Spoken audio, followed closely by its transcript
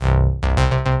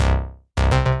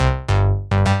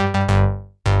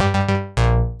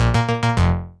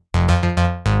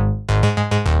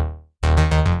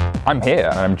I'm here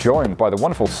and I'm joined by the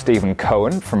wonderful Stephen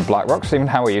Cohen from BlackRock. Stephen,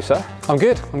 how are you, sir? I'm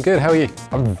good. How are you?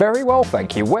 I'm very well,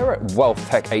 thank you. We're at Wealth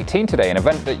Tech 18 today, an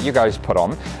event that you guys put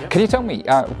on. Yep. Can you tell me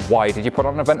why did you put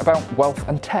on an event about wealth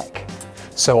and tech?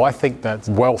 So I think that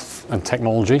wealth and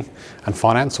technology and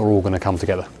finance are all going to come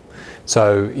together.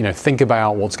 So, think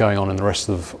about what's going on in the rest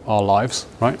of our lives,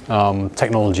 right?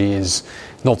 Technology is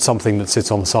not something that sits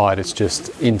on the side, it's just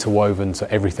interwoven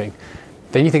to everything.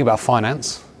 Then you think about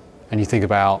finance, and you think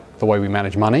about the way we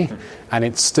manage money, and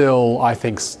it's still, I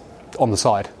think, on the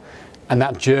side. And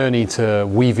that journey to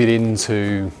weave it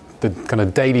into the kind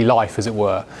of daily life, as it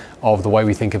were, of the way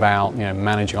we think about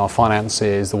managing our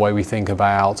finances, the way we think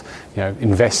about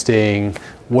investing,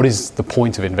 what is the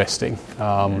point of investing?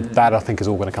 That I think is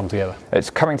all going to come together. It's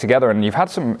coming together, and you've had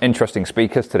some interesting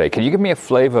speakers today. Can you give me a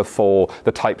flavour for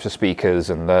the types of speakers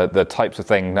and the types of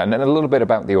thing, and a little bit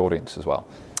about the audience as well?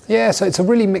 Yeah, so it's a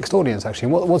really mixed audience,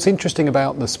 actually. And what's interesting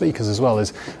about the speakers as well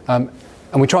is, and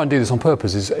we try and do this on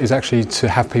purpose, is actually to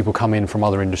have people come in from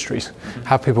other industries,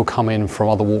 have people come in from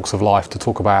other walks of life to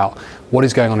talk about what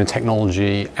is going on in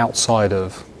technology outside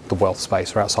of the wealth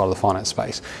space or outside of the finance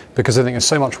space. Because I think there's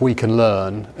so much we can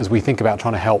learn as we think about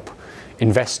trying to help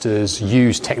investors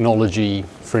use technology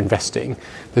for investing.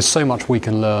 There's so much we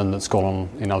can learn that's gone on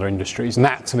in other industries, and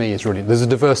that to me is really, there's a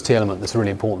diversity element that's really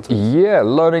important to us. Yeah,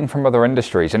 learning from other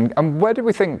industries. And where do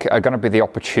we think are going to be the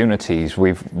opportunities?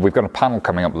 We've got a panel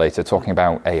coming up later talking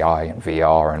about AI and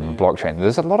VR and blockchain.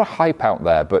 There's a lot of hype out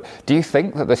there, but do you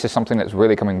think that this is something that's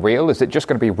really coming real? Is it just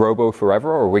going to be robo forever,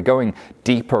 or are we going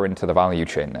deeper into the value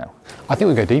chain now? I think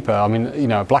we go deeper. I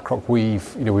mean, at BlackRock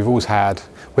we've always had,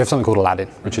 we have something called Aladdin,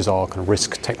 which is our kind of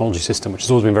risk technology system, which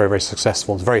has always been very, very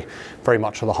successful. It's very, very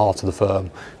much at the heart of the firm.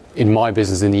 In my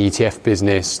business, in the ETF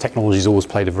business, technology has always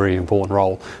played a very important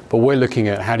role. But we're looking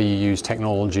at how do you use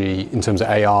technology in terms of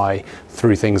AI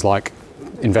through things like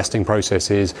investing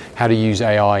processes, how to use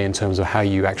AI in terms of how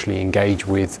you actually engage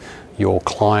with your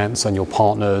clients and your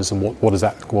partners, and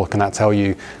what can that tell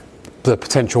you? The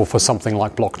potential for something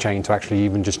like blockchain to actually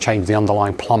even just change the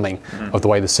underlying plumbing of the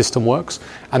way the system works.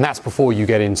 And that's before you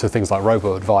get into things like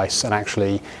robo-advice and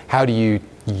actually how do you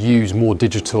use more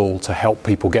digital to help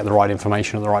people get the right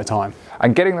information at the right time.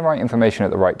 And getting the right information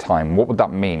at the right time, what would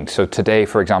that mean? So today,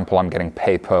 for example, I'm getting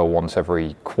paper once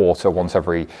every quarter, once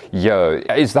every year.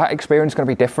 Is that experience going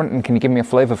to be different? And can you give me a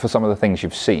flavour for some of the things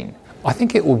you've seen? I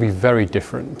think it will be very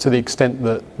different to the extent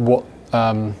that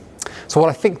So what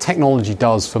I think technology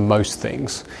does for most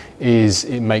things is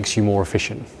it makes you more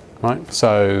efficient, right?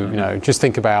 So, just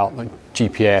think about like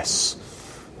GPS,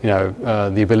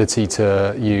 the ability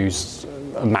to use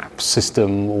a map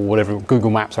system or whatever,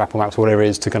 Google Maps or Apple Maps, or whatever it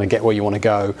is to kind of get where you want to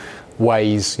go.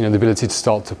 Ways, the ability to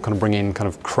start to kind of bring in kind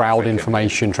of crowd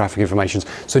information, traffic information.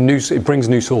 So it brings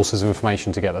new sources of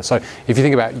information together. So if you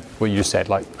think about what you just said,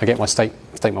 like I get my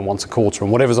statement once a quarter,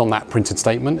 and whatever's on that printed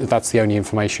statement, that's the only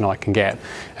information I can get.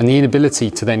 And the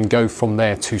inability to then go from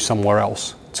there to somewhere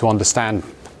else to understand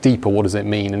deeper what does it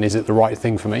mean and is it the right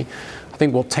thing for me? I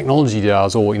think what technology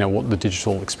does, or what the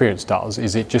digital experience does,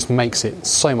 is it just makes it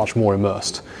so much more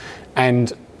immersed.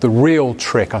 And the real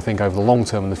trick, I think, over the long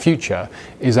term in the future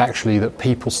is actually that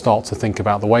people start to think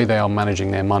about the way they are managing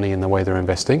their money and the way they're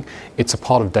investing. It's a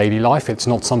part of daily life. It's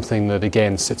not something that,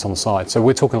 again, sits on the side. So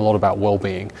we're talking a lot about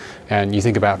well-being. And you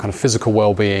think about kind of physical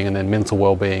well-being and then mental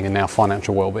well-being and now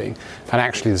financial well-being. And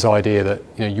actually this idea that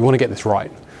you want to get this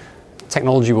right.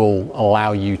 Technology will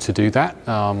allow you to do that,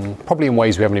 probably in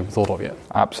ways we haven't even thought of yet.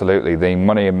 Absolutely. The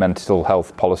Money and Mental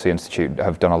Health Policy Institute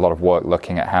have done a lot of work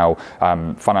looking at how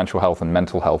financial health and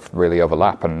mental health really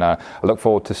overlap. And I look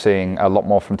forward to seeing a lot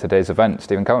more from today's event.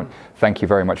 Stephen Cohen, thank you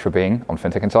very much for being on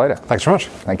FinTech Insider. Thanks very much.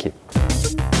 Thank you.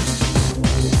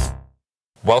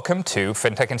 Welcome to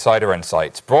FinTech Insider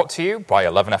Insights, brought to you by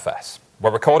 11FS.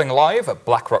 We're recording live at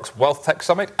BlackRock's Wealth Tech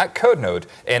Summit at CodeNode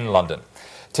in London.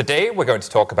 Today, we're going to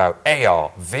talk about AR,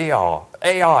 VR,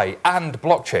 AI, and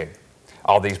blockchain.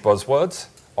 Are these buzzwords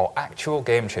or actual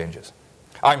game changers?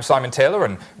 I'm Simon Taylor,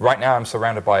 and right now I'm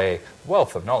surrounded by a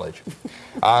wealth of knowledge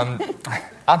and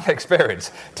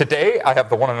experience. Today, I have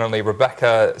the one and only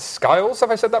Rebecca Skiles.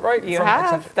 Have I said that right? You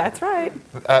have, that's right.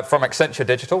 From Accenture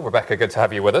Digital. Rebecca, good to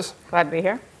have you with us. Glad to be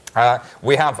here.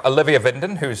 We have Olivia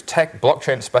Vinden, who's tech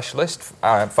blockchain specialist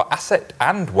for asset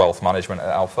and wealth management at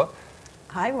Alpha.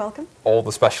 Hi, welcome. All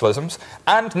the specialisms.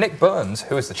 And Nick Burns,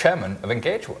 who is the chairman of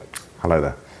EngageWorks. Hello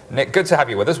there. Nick, good to have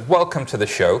you with us. Welcome to the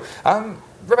show.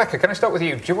 Rebecca, can I start with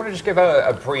you? Do you want to just give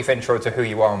a brief intro to who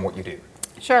you are and what you do?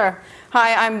 Sure.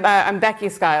 Hi, I'm Becky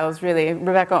Skiles, really.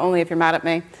 Rebecca, only if you're mad at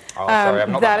me. Oh, sorry,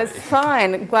 I'm not that is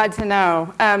fine. Glad to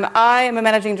know. I am a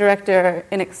managing director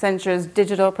in Accenture's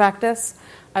digital practice.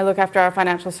 I look after our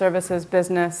financial services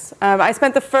business. I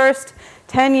spent the first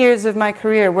 10 years of my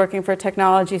career working for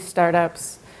technology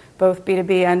startups, both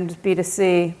B2B and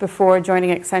B2C, before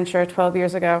joining Accenture 12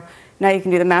 years ago. Now you can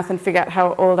do the math and figure out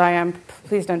how old I am.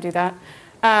 Please don't do that.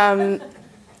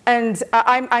 And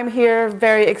I'm here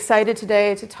very excited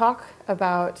today to talk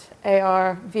about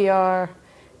AR, VR,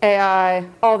 AI,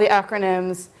 all the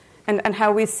acronyms, and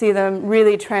how we see them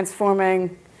really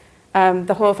transforming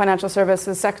the whole financial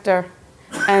services sector.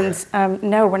 And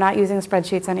no, we're not using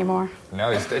spreadsheets anymore.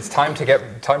 No, it's time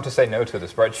to say no to the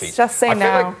spreadsheet. Just say no.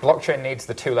 I feel like blockchain needs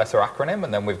the 2-letter acronym,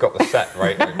 and then we've got the set,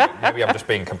 right? Maybe I'm just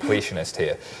being completionist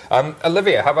here.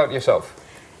 Olivia, how about yourself?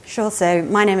 Sure. So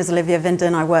my name is Olivia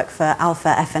Vinden. I work for Alpha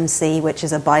FMC, which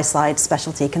is a buy-side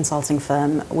specialty consulting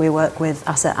firm. We work with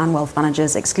asset and wealth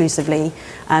managers exclusively.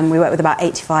 We work with about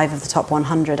 85 of the top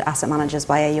 100 asset managers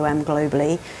by AUM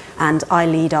globally. And I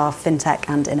lead our fintech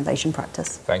and innovation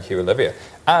practice. Thank you, Olivia.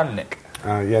 And Nick.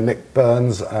 Nick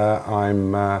Burns.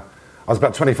 I was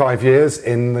about 25 years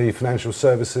in the financial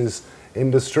services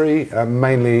industry,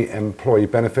 mainly employee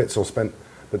benefits,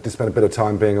 but did spend a bit of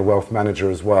time being a wealth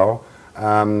manager as well.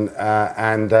 And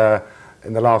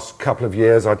in the last couple of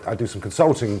years, I do some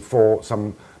consulting for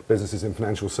some businesses in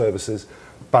financial services.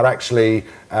 But actually,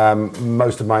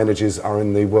 most of my energies are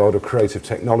in the world of creative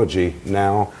technology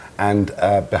now and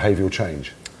behavioural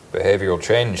change. Behavioural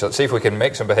change. Let's see if we can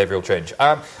make some behavioural change.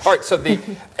 All right, so the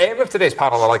aim of today's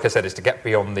panel, like I said, is to get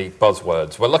beyond the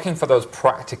buzzwords. We're looking for those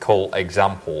practical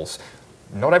examples.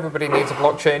 Not everybody needs a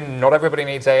blockchain, not everybody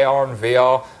needs AR and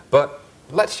VR, but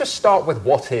let's just start with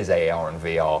what is AR and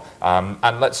VR,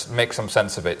 and let's make some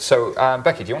sense of it. So,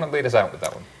 Becky, do you want to lead us out with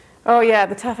that one? Oh yeah,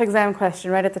 the tough exam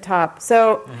question right at the top.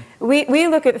 So we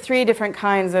look at 3 different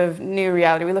kinds of new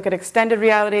reality. We look at extended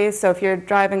reality, so if you're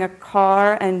driving a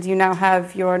car and you now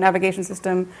have your navigation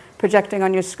system projecting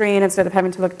on your screen instead of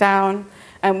having to look down,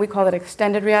 we call it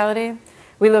extended reality.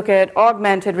 We look at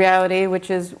augmented reality,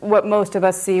 which is what most of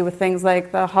us see with things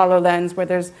like the HoloLens, where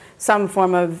there's some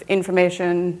form of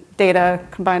information, data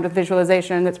combined with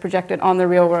visualization that's projected on the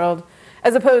real world,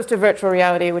 as opposed to virtual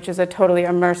reality, which is a totally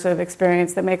immersive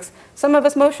experience that makes some of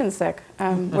us motion sick,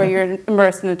 where you're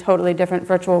immersed in a totally different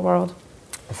virtual world.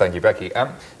 Thank you, Becky.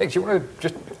 Nick, do you want to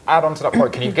just add on to that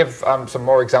point? Can you give some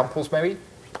more examples, maybe?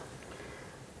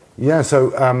 Yeah,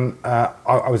 so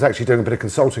I was actually doing a bit of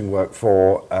consulting work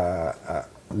for a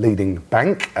leading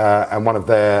bank, and one of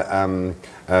their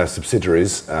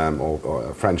subsidiaries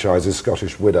or franchises,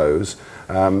 Scottish Widows,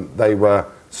 they were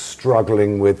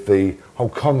struggling with the whole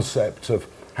concept of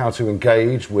how to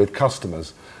engage with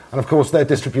customers. And of course, their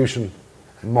distribution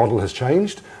model has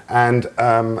changed, and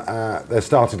they're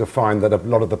starting to find that a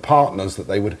lot of the partners that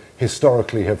they would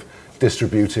historically have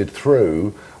distributed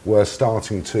through were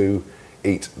starting to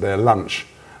eat their lunch.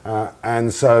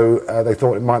 And so they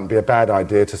thought it mightn't be a bad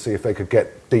idea to see if they could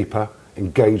get deeper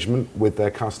engagement with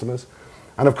their customers.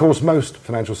 And of course, most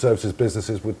financial services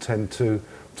businesses would tend to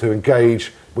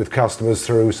engage with customers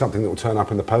through something that will turn up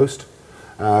in the post,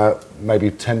 maybe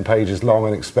 10 pages long,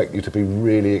 and expect you to be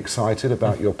really excited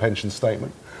about your pension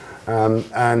statement.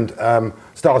 And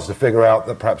started to figure out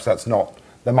that perhaps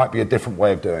there might be a different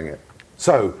way of doing it.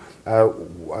 So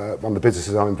one of the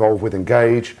businesses I'm involved with,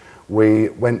 Engage, we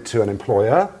went to an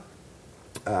employer,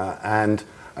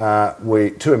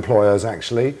 two employers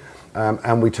actually,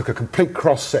 and we took a complete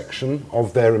cross-section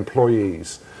of their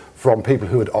employees, from people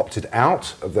who had opted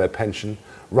out of their pension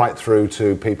right through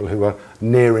to people who were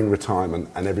nearing retirement,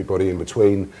 and everybody in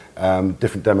between,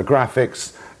 different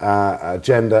demographics,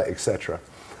 gender, etc.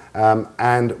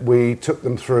 And we took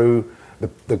them through,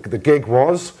 the gig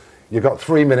was, you got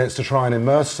 3 minutes to try and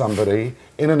immerse somebody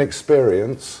in an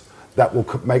experience that will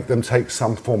make them take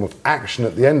some form of action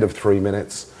at the end of 3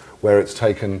 minutes, where it's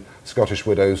taken Scottish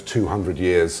Widows 200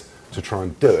 years to try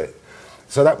and do it.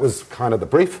 So that was kind of the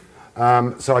brief.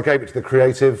 So I gave it to the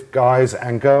creative guys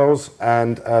and girls,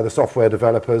 and the software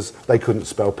developers. They couldn't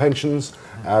spell pensions,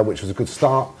 which was a good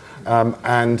start.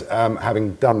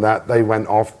 Having done that, they went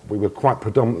off. We were quite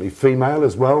predominantly female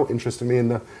as well, interestingly,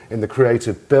 in the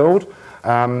creative build.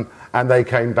 And they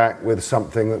came back with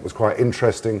something that was quite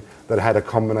interesting, that had a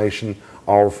combination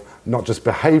of not just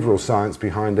behavioural science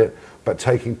behind it, but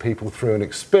taking people through an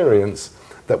experience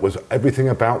that was everything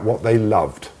about what they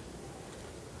loved.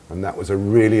 And that was a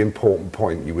really important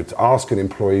point. You would ask an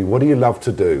employee, what do you love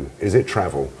to do? Is it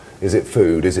travel? Is it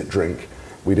food? Is it drink?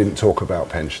 We didn't talk about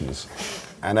pensions.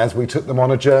 And as we took them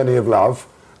on a journey of love,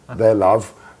 their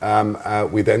love,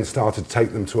 we then started to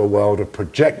take them to a world of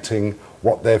projecting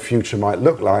what their future might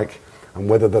look like and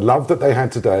whether the love that they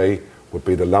had today would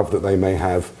be the love that they may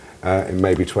have in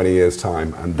maybe 20 years'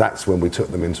 time. And that's when we took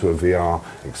them into a VR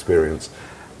experience.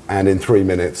 And in 3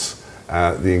 minutes,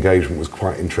 the engagement was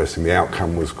quite interesting. The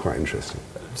outcome was quite interesting.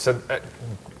 So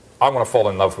I want to fall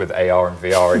in love with AR and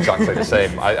VR exactly the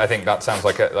same. I think that sounds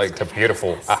like a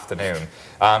beautiful afternoon.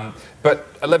 But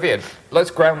Olivia, let's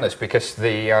ground this, because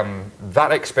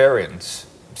that experience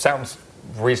sounds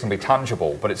reasonably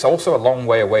tangible, but it's also a long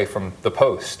way away from the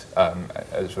post,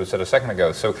 as we said a second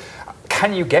ago. So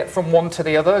can you get from one to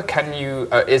the other? Can you?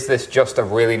 Is this just a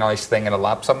really nice thing in a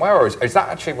lab somewhere, or is that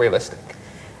actually realistic?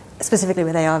 Specifically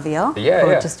with AR, VR?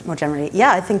 Yeah. Just more generally?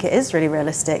 Yeah, I think it is really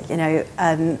realistic. You know,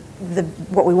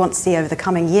 what we want to see over the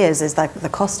coming years is the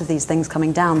cost of these things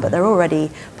coming down, but there are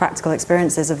already practical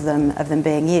experiences of them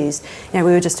being used. You know,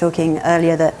 we were just talking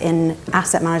earlier that in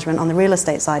asset management on the real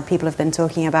estate side, people have been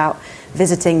talking about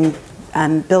visiting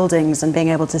buildings and being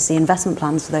able to see investment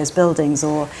plans for those buildings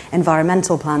or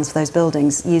environmental plans for those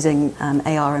buildings using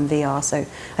AR and VR. So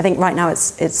I think right now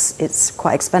it's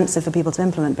quite expensive for people to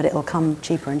implement, but it will come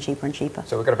cheaper and cheaper and cheaper.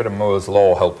 So we've got a bit of Moore's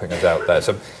Law helping us out there.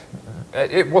 So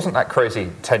it wasn't that crazy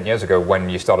 10 years ago when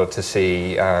you started to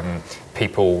see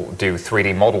people do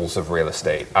 3D models of real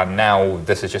estate, and now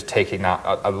this is just taking that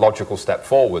a logical step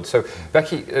forward. So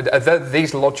Becky, are there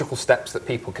these logical steps that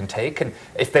people can take, and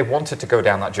if they wanted to go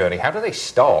down that journey, how do they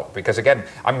start? Because again,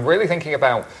 I'm really thinking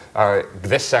about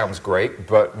this sounds great,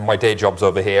 but my day job's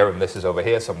over here and this is over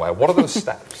here somewhere. What are those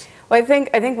steps? Well, I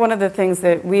think one of the things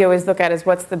that we always look at is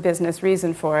what's the business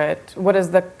reason for it? What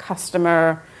does the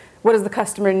customer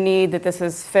need that this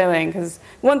is filling? Because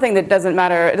one thing that doesn't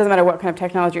matter what kind of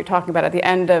technology you're talking about, at the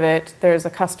end of it, there's a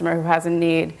customer who has a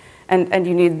need, and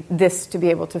you need this to be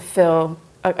able to fill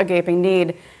a gaping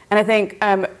need. And I think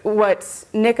what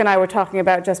Nick and I were talking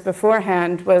about just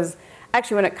beforehand was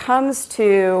actually when it comes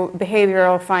to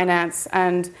behavioral finance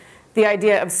and the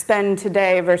idea of spend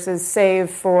today versus save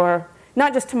for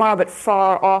not just tomorrow, but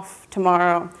far off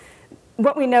tomorrow.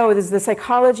 What we know is the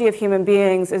psychology of human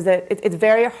beings is that it's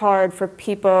very hard for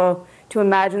people to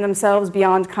imagine themselves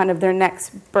beyond kind of their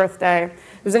next birthday.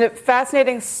 There's a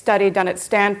fascinating study done at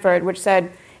Stanford which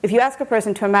said if you ask a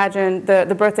person to imagine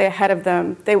the birthday ahead of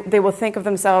them, they will think of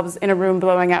themselves in a room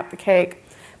blowing out the cake.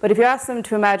 But if you ask them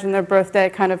to imagine their birthday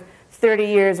kind of 30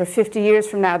 years or 50 years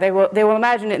from now, they will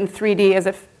imagine it in 3D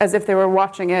as if they were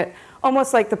watching it,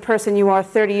 almost like the person you are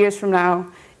 30 years from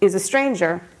now is a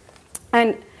stranger.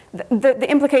 And the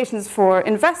implications for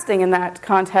investing in that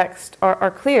context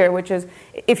are clear, which is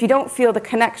if you don't feel the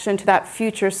connection to that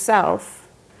future self,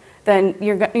 then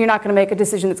you're not going to make a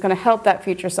decision that's going to help that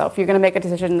future self. You're going to make a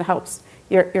decision that helps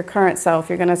your current self.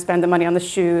 You're going to spend the money on the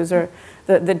shoes or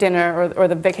the dinner or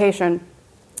the vacation.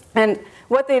 And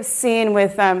what they've seen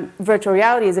with virtual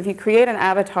reality is if you create an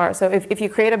avatar, so if you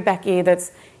create a Becky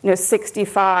that's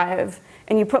 65,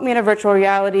 and you put me in a virtual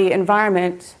reality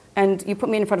environment, and you put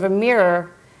me in front of a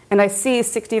mirror, and I see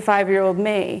 65-year-old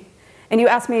me, and you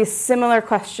ask me similar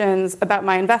questions about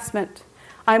my investment,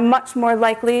 I'm much more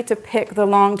likely to pick the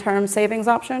long-term savings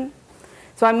option.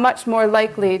 So I'm much more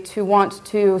likely to want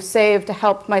to save to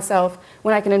help myself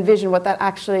when I can envision what that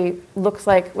actually looks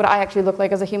like, what I actually look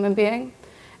like as a human being.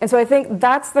 And so I think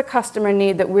that's the customer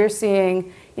need that we're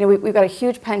seeing. We've got a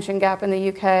huge pension gap in the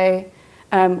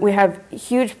UK. We have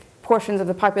huge portions of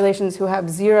the populations who have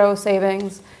zero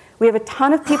savings. We have a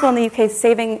ton of people in the UK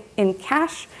saving in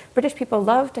cash. British people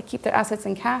love to keep their assets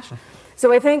in cash.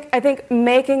 So I think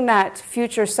making that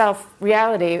future self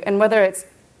reality, and whether it's,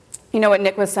 what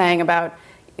Nick was saying about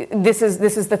this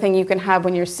is the thing you can have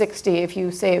when you're 60 if you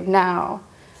save now,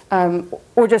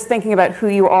 or just thinking about who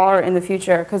you are in the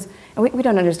future, because we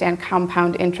don't understand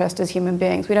compound interest as human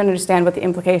beings. We don't understand what the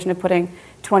implication of putting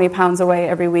 £20 away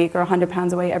every week or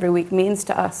 £100 away every week means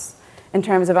to us in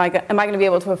terms of am I going to be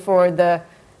able to afford the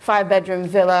 5-bedroom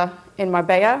villa in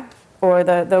Marbella or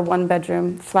the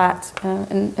 1-bedroom flat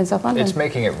in South London. It's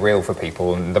making it real for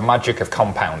people, and the magic of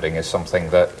compounding is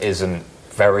something that isn't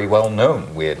very well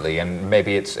known, weirdly, and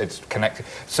maybe it's connected.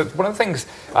 So one of the things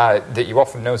that you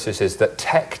often notice is that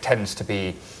tech tends to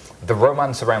be, the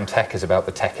romance around tech is about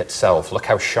the tech itself. Look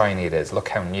how shiny it is, look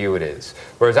how new it is.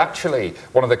 Whereas actually,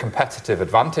 one of the competitive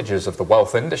advantages of the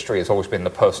wealth industry has always been the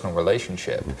personal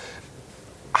relationship.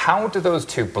 How do those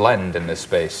two blend in this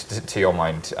space, to your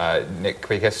mind, Nick?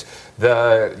 Because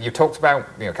you talked about,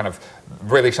 kind of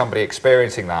really somebody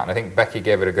experiencing that, and I think Becky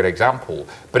gave it a good example.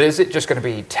 But is it just going to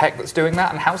be tech that's doing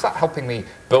that? And how's that helping me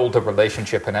build a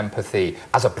relationship and empathy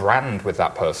as a brand with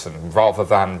that person, rather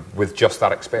than with just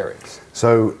that experience?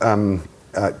 So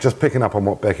just picking up on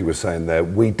what Becky was saying there,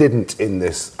 we didn't in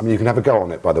this, I mean, you can have a go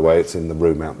on it, by the way, it's in the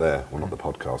room out there. Well, not the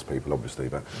podcast people, obviously,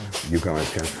 but you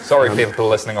guys can. Sorry, people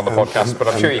listening on the podcast, but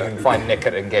I'm sure you can find Nick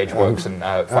at EngageWorks and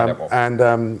find out more. And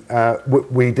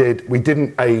we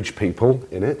didn't age people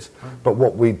in it, but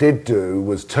what we did do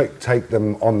was take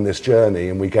them on this journey,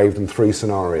 and we gave them 3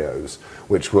 scenarios,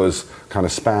 which was kind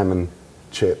of spam and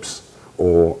chips,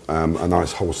 or a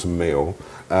nice wholesome meal,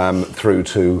 through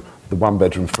to the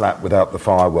 1-bedroom flat without the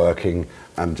fire working,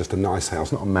 and just a nice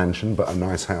house, not a mansion, but a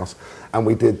nice house. And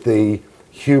we did the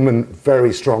human,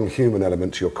 very strong human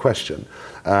element to your question,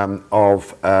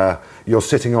 of you're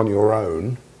sitting on your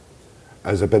own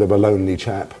as a bit of a lonely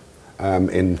chap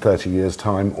in 30 years'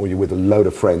 time, or you're with a load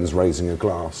of friends raising a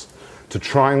glass, to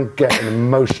try and get an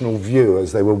emotional view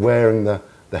as they were wearing the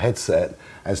headset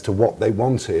as to what they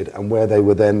wanted and where they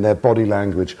were then, their body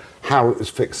language, how it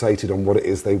was fixated on what it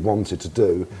is they wanted to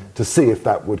do, to see if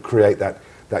that would create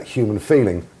that human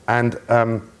feeling. And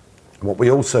what we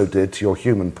also did, to your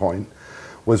human point,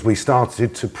 was we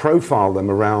started to profile them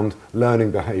around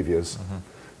learning behaviours.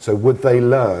 So would they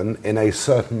learn in a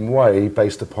certain way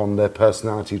based upon their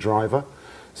personality driver?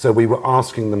 So we were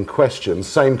asking them questions,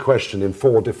 same question in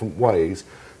 4 different ways,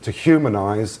 to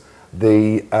humanise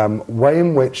the way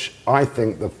in which I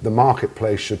think the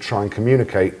marketplace should try and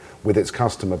communicate with its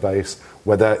customer base,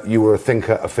 whether you were a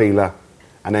thinker, a feeler,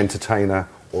 an entertainer,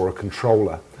 or a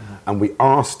controller. And we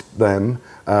asked them,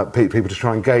 people to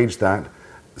try and gauge that,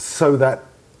 so that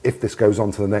if this goes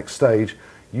on to the next stage,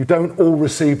 you don't all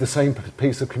receive the same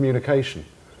piece of communication.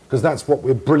 Because that's what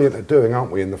we're brilliant at doing,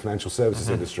 aren't we, in the financial services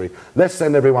industry? Let's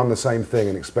send everyone the same thing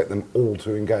and expect them all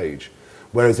to engage.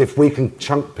 Whereas if we can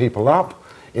chunk people up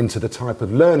into the type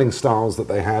of learning styles that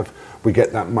they have, we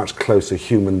get that much closer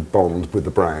human bond with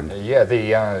the brand. Yeah,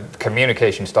 the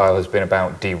communication style has been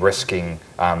about de-risking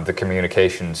the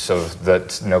communication so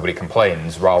that nobody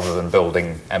complains, rather than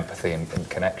building empathy and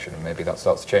connection. Maybe that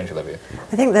starts to change, Olivia.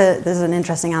 I think that there's an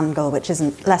interesting angle which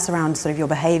isn't less around sort of your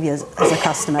behaviours as a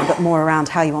customer, but more around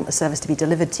how you want the service to be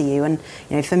delivered to you. And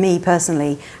for me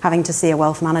personally, having to see a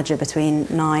wealth manager between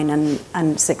 9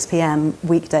 and 6 p.m.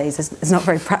 weekdays is not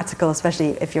very practical,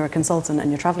 especially if you're a consultant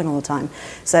and you're travelling all the time.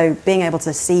 So being able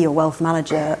to see your wealth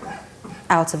manager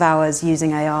out of hours,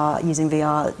 using AR, using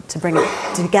VR,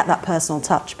 to get that personal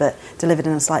touch, but delivered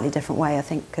in a slightly different way, I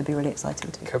think could be really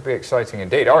exciting too. Could be exciting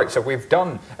indeed. All right, so we've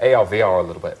done AR, VR a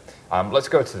little bit. Let's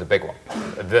go to the big one,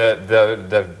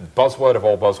 the buzzword of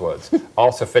all buzzwords,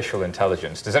 artificial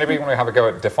intelligence. Does anybody want to have a go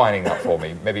at defining that for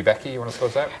me? Maybe Becky, you want to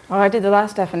close out? Oh, I did the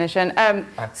last definition.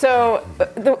 So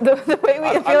the way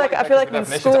I feel like in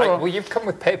school. Well, you've come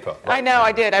with paper. Right? I know,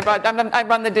 I did. I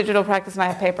run the digital practice and I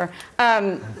have paper.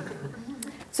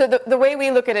 So the way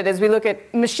we look at it is we look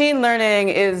at machine learning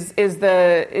is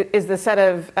the set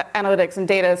of analytics and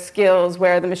data skills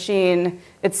where the machine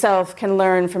itself can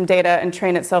learn from data and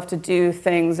train itself to do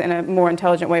things in a more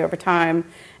intelligent way over time.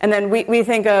 And then we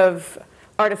think of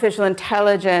artificial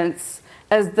intelligence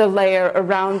as the layer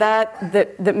around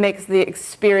that makes the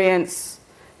experience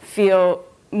feel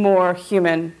more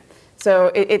human.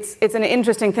 So it's an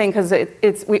interesting thing because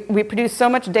we produce so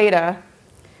much data.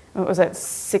 What was it,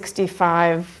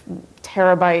 65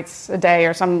 terabytes a day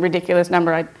or some ridiculous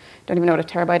number. I don't even know what a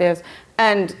terabyte is.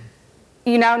 And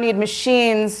you now need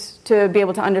machines to be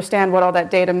able to understand what all that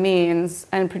data means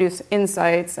and produce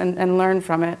insights and learn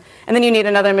from it. And then you need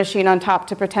another machine on top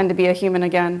to pretend to be a human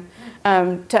again,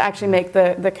 to actually make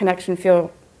the connection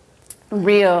feel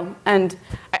real. And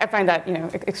I find that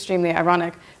extremely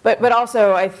ironic. But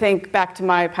also I think back to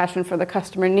my passion for the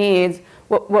customer needs.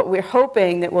 What we're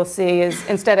hoping that we'll see is,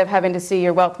 instead of having to see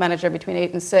your wealth manager between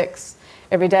 8 and 6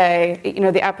 every day,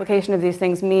 the application of these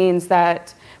things means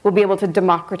that we'll be able to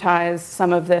democratize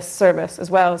some of this service as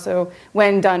well. So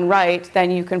when done right, then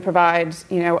you can provide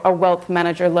a wealth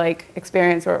manager-like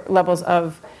experience or levels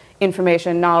of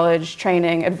information, knowledge,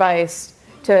 training, advice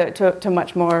to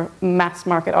much more mass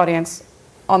market audience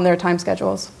on their time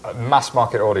schedules. Mass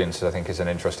market audiences, I think, is an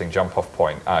interesting jump-off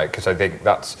point, because I think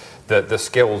that's the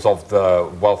skills of the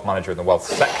wealth manager and the wealth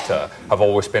sector have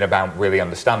always been about really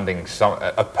understanding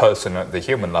a person at the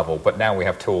human level, but now we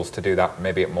have tools to do that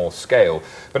maybe at more scale.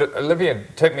 But Olivia,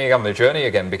 take me on the journey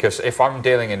again, because if I'm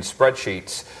dealing in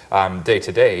spreadsheets day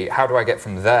to day, how do I get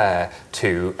from there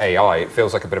to AI? It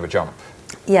feels like a bit of a jump.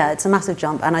 Yeah, it's a massive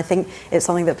jump, and I think it's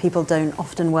something that people don't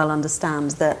often well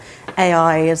understand, that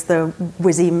AI is the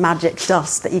whizzy magic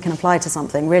dust that you can apply to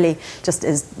something, really just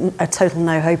is a total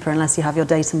no-hoper unless you have your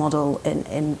data model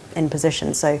in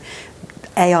position. So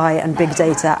AI and big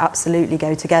data absolutely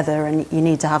go together, and you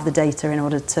need to have the data in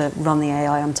order to run the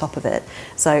AI on top of it.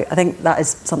 So I think that is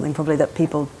something probably that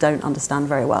people don't understand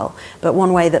very well. But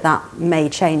one way that that may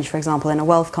change, for example, in a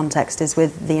wealth context, is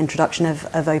with the introduction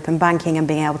of open banking and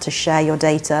being able to share your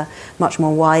data much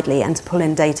more widely and to pull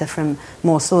in data from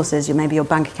more sources, maybe your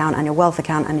bank account and your wealth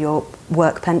account and your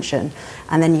work pension.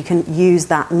 And then you can use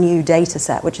that new data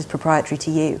set, which is proprietary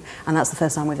to you. And that's the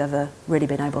first time we've ever really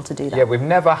been able to do that. Yeah, we've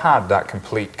never had that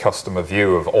complete customer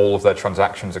view of all of their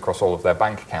transactions across all of their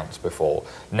bank accounts before.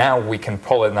 Now we can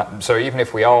pull in that. So even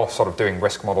if we are sort of doing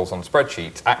risk models on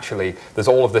spreadsheets, actually there's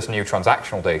all of this new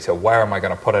transactional data. Where am I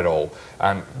going to put it all?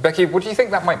 Becky, what do you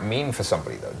think that might mean for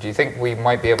somebody, though? Do you think we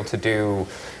might be able to do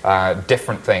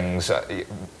different things?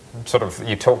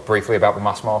 You talked briefly about the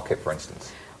mass market, for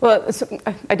instance. Well,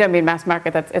 I don't mean mass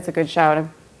market. It's a good shout.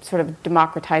 Sort of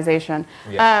democratization.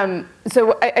 Yeah.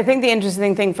 So I think the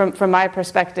interesting thing from my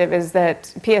perspective is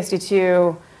that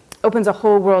PSD2 opens a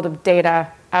whole world of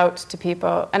data out to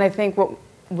people. And I think what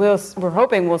we're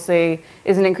hoping we'll see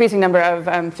is an increasing number of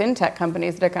fintech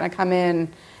companies that are going to come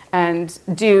in and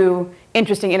do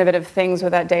interesting, innovative things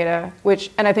with that data,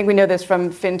 and I think we know this from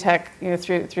fintech,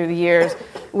 through the years,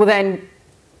 will then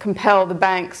compel the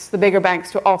bigger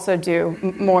banks, to also do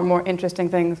more and more interesting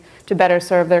things to better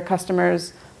serve their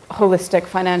customers' holistic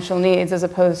financial needs, as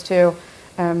opposed to,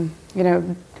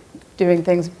 doing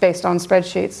things based on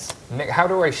spreadsheets. Nick, how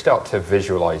do I start to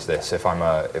visualize this if I'm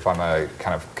a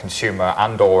kind of consumer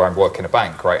or I work in a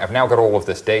bank, right? I've now got all of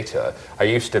this data. I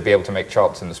used to be able to make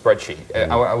charts in the spreadsheet.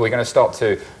 Are we going to start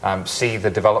to see the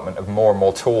development of more and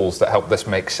more tools that help this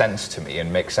make sense to me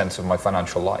and make sense of my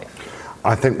financial life?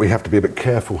 I think we have to be a bit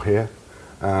careful here,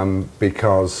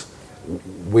 because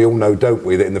we all know, don't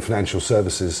we, that in the financial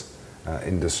services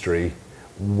industry,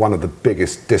 one of the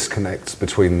biggest disconnects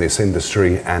between this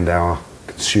industry and our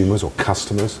consumers or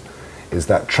customers is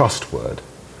that trust word,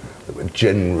 that we're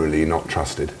generally not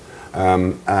trusted.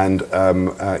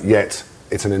 Yet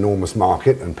it's an enormous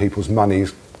market and people's money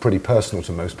is pretty personal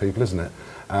to most people, isn't it?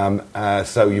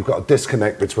 So you've got a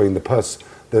disconnect between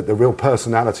the real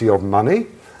personality of money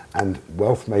and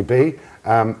wealth maybe,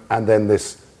 and then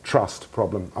this trust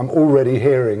problem. I'm already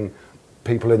hearing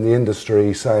people in the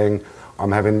industry saying,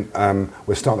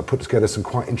 we're starting to put together some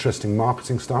quite interesting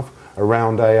marketing stuff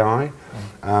around AI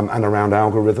and around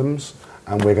algorithms,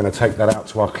 and we're going to take that out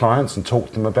to our clients and talk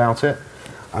to them about it.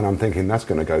 And I'm thinking that's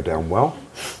going to go down well.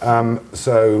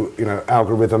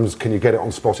 Algorithms, can you get it on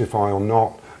Spotify or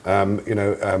not?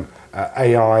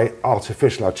 AI,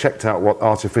 artificial. I checked out what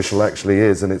artificial actually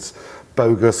is, and it's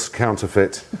bogus,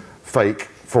 counterfeit, fake,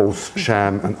 false,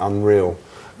 sham, and unreal.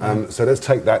 So let's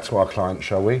take that to our clients,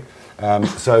 shall we?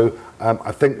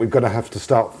 I think we're going to have to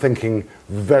start thinking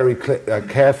very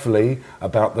carefully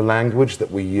about the language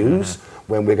that we use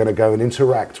when we're going to go and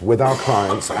interact with our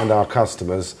clients and our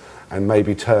customers, and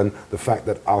maybe turn the fact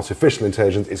that artificial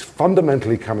intelligence is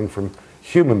fundamentally coming from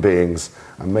human beings,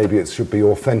 and maybe it should be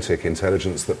authentic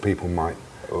intelligence that people might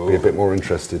be a bit more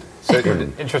interested. So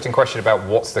interesting question about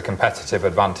what's the competitive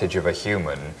advantage of a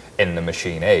human in the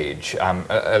machine age.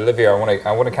 Olivia,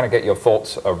 I want to kind of get your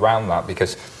thoughts around that,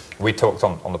 because we talked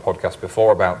on the podcast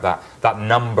before about that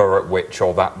number at which,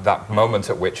 or that moment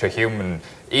at which a human,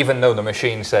 even though the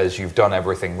machine says you've done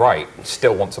everything right,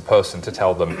 still wants a person to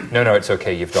tell them, no, it's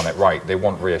okay, you've done it right. They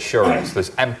want reassurance.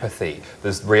 There's empathy,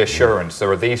 there's reassurance.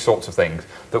 There are these sorts of things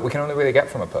that we can only really get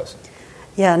from a person.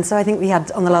 Yeah, and so I think we had,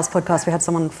 on the last podcast, we had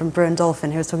someone from Brewin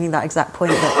Dolphin who was talking that exact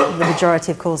point, that the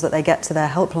majority of calls that they get to their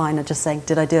helpline are just saying,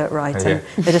 did I do it right? Yeah.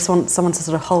 And they just want someone to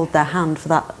sort of hold their hand for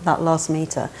that last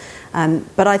meter.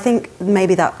 But I think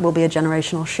maybe that will be a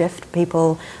generational shift.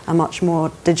 People are much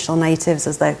more digital natives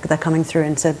as they're coming through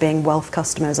into being wealth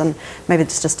customers, and maybe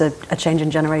it's just a change in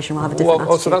generation. We'll have a different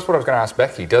attitude. So that's what I was going to ask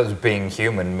Becky. Does being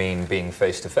human mean being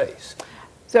face-to-face?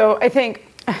 So I think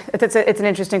it's an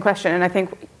interesting question, and I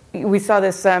think we saw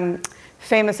this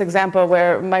famous example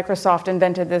where Microsoft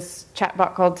invented this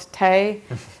chatbot called Tay,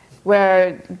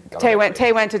 where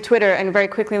Tay went to Twitter and very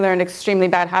quickly learned extremely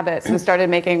bad habits and started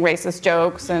making racist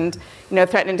jokes and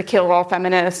threatening to kill all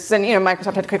feminists, and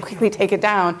Microsoft had to quickly take it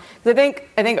down. I think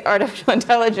artificial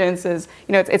intelligence is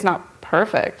it's not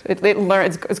perfect. It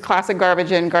learns, it's classic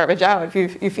garbage in, garbage out.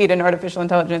 If you feed an artificial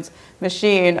intelligence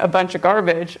machine a bunch of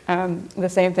garbage, the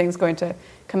same thing's going to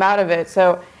come out of it.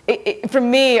 So for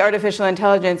me, artificial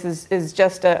intelligence is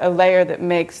just a layer that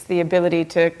makes the ability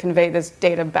to convey this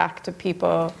data back to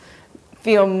people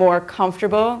feel more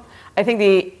comfortable. I think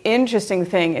the interesting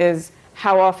thing is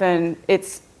how often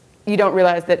you don't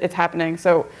realize that it's happening.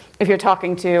 So if you're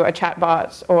talking to a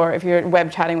chatbot, or if you're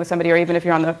web chatting with somebody, or even if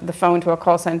you're on the phone to a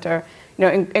call center,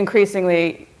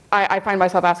 increasingly, I find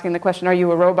myself asking the question, "Are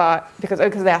you a robot?" Because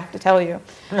they have to tell you.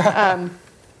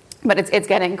 But it's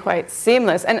getting quite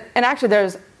seamless. And actually,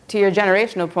 there's, to your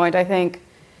generational point, I think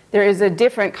there is a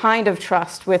different kind of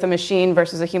trust with a machine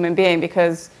versus a human being,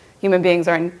 because human beings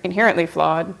are inherently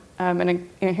flawed and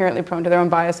inherently prone to their own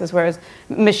biases, whereas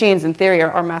machines, in theory,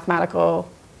 are mathematical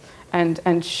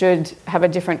and should have a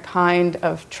different kind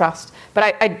of trust.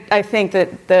 But I think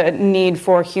that the need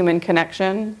for human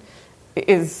connection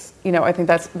is, I think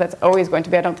that's always going to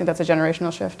be. I don't think that's a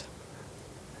generational shift.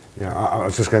 Yeah, I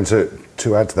was just going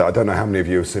to add to that. I don't know how many of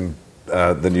you have seen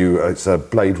the new, it's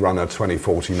Blade Runner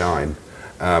 2049,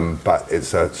 but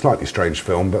it's a slightly strange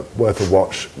film, but worth a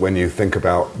watch when you think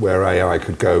about where AI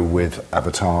could go with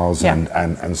avatars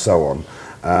and so on.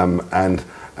 And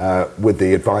with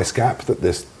the advice gap that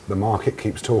the market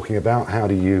keeps talking about, how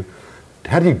do you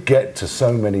get to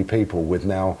so many people with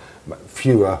now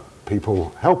fewer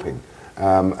people helping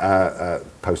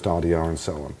post RDR and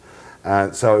so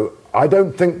on? So I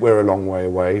don't think we're a long way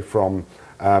away from,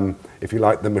 if you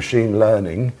like, the machine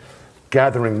learning,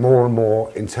 gathering more and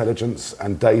more intelligence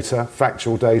and data,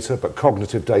 factual data, but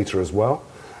cognitive data as well,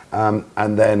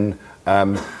 and then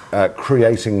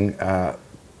creating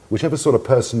whichever sort of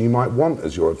person you might want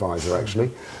as your advisor, actually,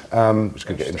 which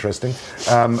could get interesting,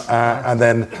 and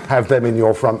then have them in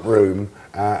your front room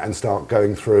and start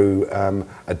going through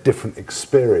a different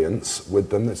experience with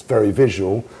them. It's very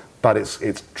visual, but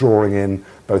it's drawing in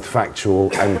both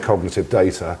factual and cognitive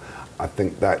data. I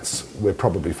think we're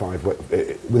probably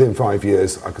within 5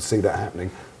 years, I could see that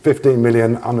happening. 15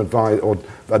 million unadvised or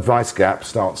advice gap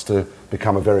starts to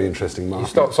become a very interesting market. You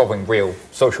start solving real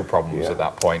social problems at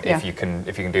that point if you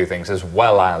can do things, as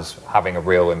well as having a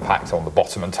real impact on the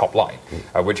bottom and top line,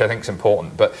 which I think is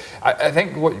important. But I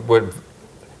think what we're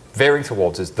veering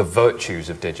towards is the virtues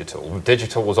of digital.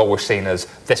 Digital was always seen as,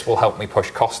 this will help me push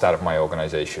cost out of my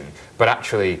organization. But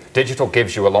actually, digital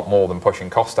gives you a lot more than pushing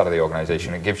cost out of the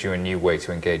organization. It gives you a new way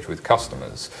to engage with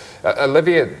customers.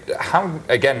 Olivia,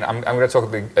 again, I'm going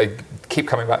to keep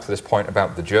coming back to this point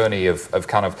about the journey of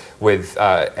kind of with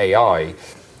AI.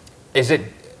 Is it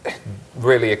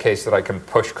really a case that I can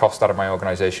push cost out of my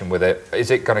organization with it?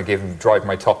 Is it going to drive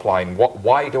my top line?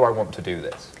 Why do I want to do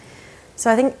this? So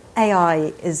I think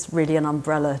AI is really an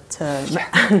umbrella term.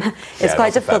 It's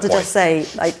quite difficult to just say,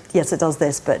 yes, it does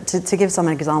this, but to give some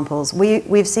examples,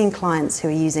 we've seen clients who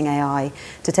are using AI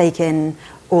to take in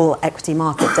all equity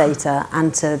market data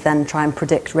and to then try and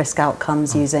predict risk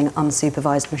outcomes using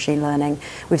unsupervised machine learning.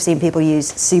 We've seen people use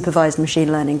supervised machine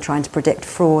learning trying to predict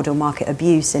fraud or market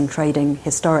abuse in trading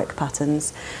historic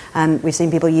patterns. We've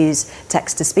seen people use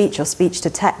text-to-speech or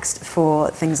speech-to-text for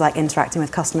things like interacting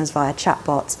with customers via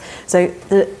chatbots. So,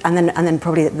 and then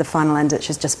probably at the final end, which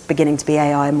is just beginning to be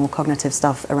AI, more cognitive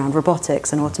stuff around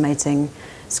robotics and automating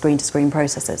screen-to-screen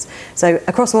processes. So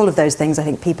across all of those things, I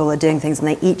think people are doing things and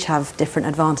they each have different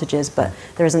advantages, but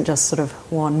there isn't just sort of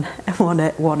one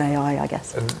AI, I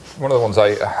guess. And one of the ones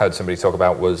I heard somebody talk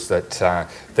about was that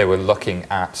they were looking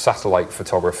at satellite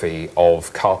photography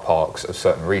of car parks of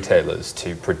certain retailers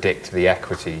to predict the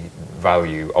equity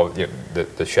value of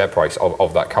the share price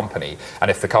of that company. And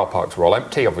if the car parks were all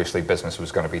empty, obviously business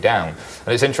was going to be down.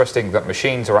 And it's interesting that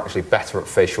machines are actually better at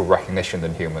facial recognition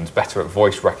than humans, better at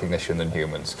voice recognition than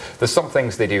humans. There's some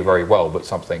things they do very well, but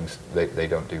some things they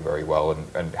don't do very well,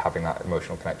 and having that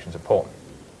emotional connection is important.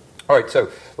 All right, so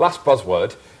last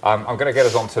buzzword. I'm going to get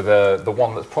us onto the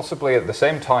one that's possibly at the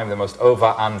same time the most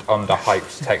over and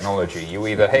under-hyped technology. You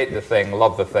either hate the thing,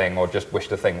 love the thing, or just wish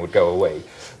the thing would go away.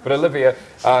 But Olivia,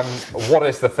 what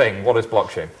is the thing? What is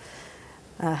blockchain?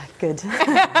 Good.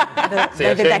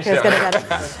 David Becker is going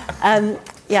to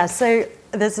get it. So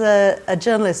there's a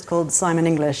journalist called Simon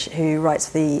English who writes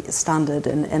for The Standard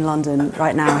in London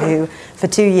right now, who for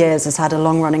 2 years has had a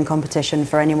long-running competition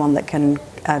for anyone that can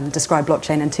describe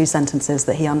blockchain in 2 sentences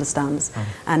that he understands.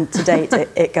 And to date,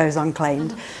 it goes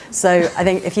unclaimed. So I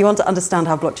think if you want to understand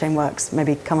how blockchain works,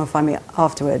 maybe come and find me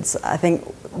afterwards. I think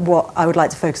what I would like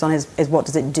to focus on is what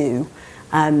does it do?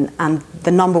 And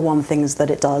the number one things that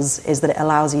it does is that it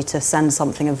allows you to send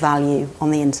something of value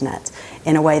on the internet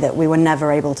in a way that we were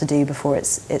never able to do before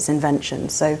its invention.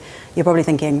 So you're probably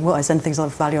thinking, well, I send things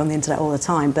of value on the internet all the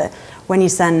time. But when you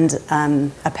send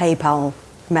a PayPal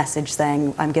message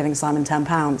saying, I'm giving Simon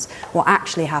 £10, what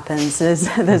actually happens is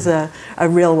there's a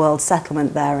real world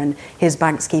settlement there, and his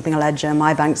bank's keeping a ledger,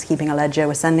 my bank's keeping a ledger,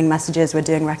 we're sending messages, we're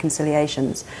doing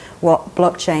reconciliations. What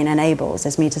blockchain enables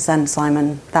is me to send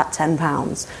Simon that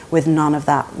 £10 with none of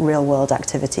that real world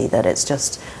activity, that it's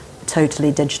just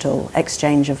totally digital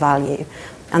exchange of value.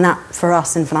 And that, for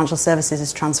us in financial services,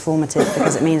 is transformative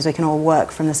because it means we can all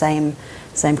work from the same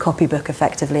copybook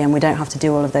effectively, and we don't have to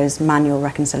do all of those manual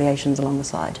reconciliations along the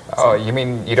side. Oh, you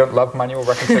mean you don't love manual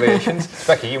reconciliations?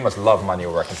 Becky, you must love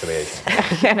manual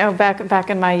reconciliations. You know, back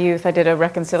in my youth, I did a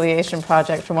reconciliation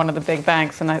project for one of the big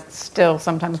banks, and I still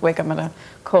sometimes wake up in a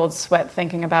cold sweat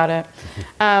thinking about it.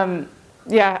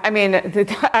 Yeah, I mean,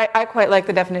 I quite like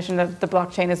the definition of the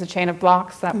blockchain as a chain of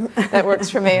blocks. That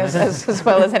works for me as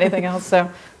well as anything else. So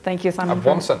thank you, Simon.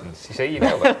 One sentence. You see, you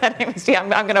nailed it. Anyways, yeah, I'm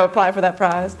going to apply for that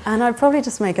prize. And I'd probably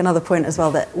just make another point as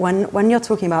well, that when you're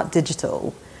talking about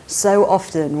digital, so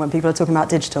often when people are talking about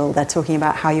digital, they're talking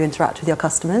about how you interact with your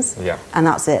customers. Yeah. And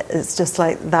that's it. It's just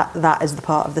like that is the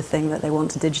part of the thing that they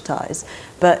want to digitize.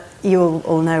 But you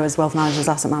all know, as wealth managers,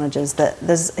 asset managers, that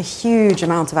there's a huge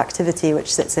amount of activity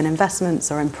which sits in investments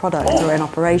or in product or in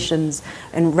operations,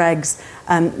 in regs,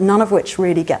 none of which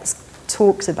really gets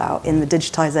talked about in the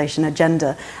digitization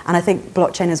agenda. And I think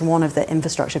blockchain is one of the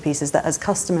infrastructure pieces that, as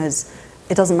customers,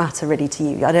 it doesn't matter really to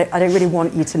you. I don't really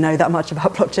want you to know that much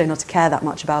about blockchain or to care that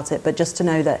much about it, but just to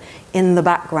know that in the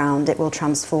background it will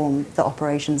transform the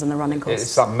operations and the running costs.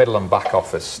 It's that middle and back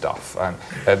office stuff. And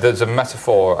there's a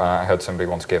metaphor I heard somebody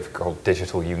once give called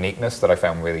digital uniqueness that I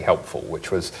found really helpful,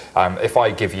 which was if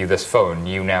I give you this phone,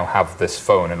 you now have this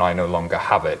phone and I no longer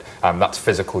have it. That's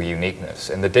physical uniqueness.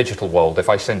 In the digital world, if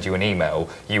I send you an email,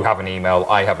 you have an email,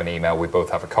 I have an email, we both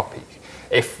have a copy.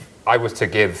 If I was to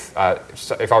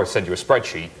send you a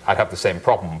spreadsheet, I'd have the same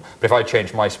problem. But if I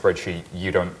change my spreadsheet,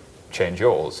 you don't change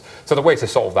yours. So the way to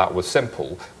solve that was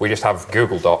simple. We just have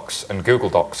Google Docs, and Google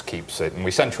Docs keeps it, and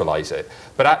we centralize it.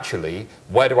 But actually,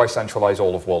 where do I centralize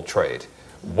all of world trade?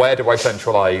 Where do I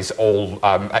centralize all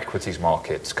equities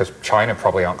markets? Because China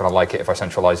probably aren't going to like it if I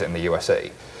centralize it in the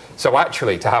USA. So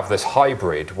actually, to have this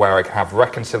hybrid where I can have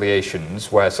reconciliations,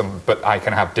 but I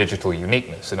can have digital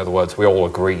uniqueness. In other words, we all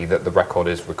agree that the record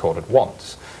is recorded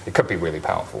once. It could be really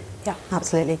powerful. Yeah,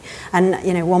 absolutely. And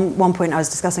you know, one point I was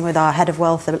discussing with our head of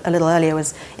wealth a little earlier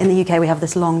was, in the UK we have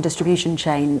this long distribution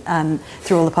chain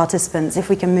through all the participants. If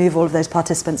we can move all of those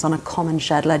participants on a common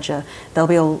shared ledger, they'll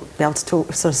be able to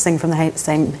talk, sort of sing from the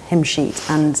same hymn sheet,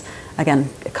 and again,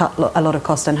 cut a lot of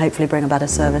cost and hopefully bring a better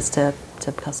service to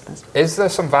customers. Is there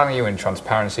some value in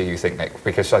transparency, you think, Nick?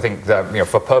 Because I think that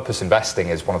for purpose investing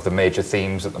is one of the major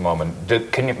themes at the moment.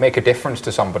 Can it make a difference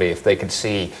to somebody if they can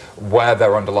see where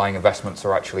their underlying investments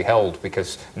are actually held?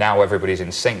 Because now everybody's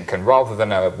in sync, and rather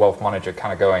than a wealth manager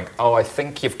kind of going, oh, I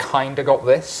think you've kind of got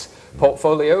this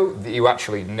portfolio, you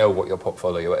actually know what your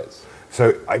portfolio is. So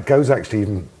it goes actually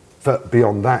even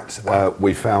beyond that. Wow.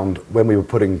 We found when we were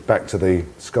putting back to the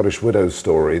Scottish Widows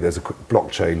story, there's a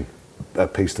blockchain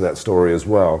piece to that story as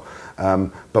well.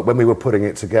 But when we were putting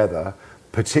it together,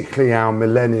 particularly our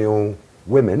millennial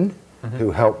women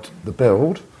who helped the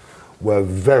build were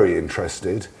very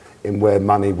interested in where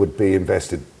money would be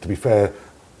invested. To be fair,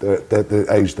 the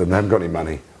age of them, they haven't got any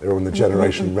money. They're all in the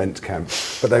generation rent camp.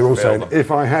 But they were all saying,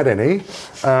 if I had any,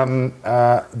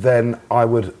 then I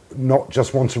would not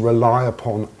just want to rely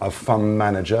upon a fund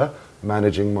manager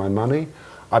managing my money.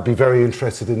 I'd be very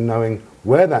interested in knowing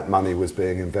where that money was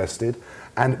being invested,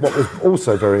 and what was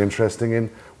also very interesting in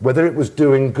whether it was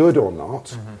doing good or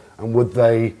not, and would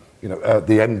they,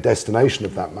 the end destination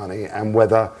of that money, and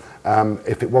whether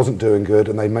if it wasn't doing good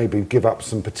and they maybe give up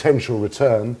some potential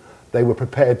return, they were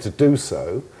prepared to do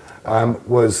so.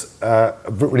 Was a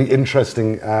really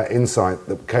interesting insight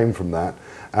that came from that.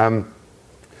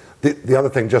 The other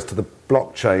thing, just to the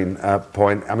blockchain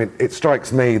point, I mean, it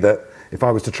strikes me that if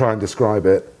I was to try and describe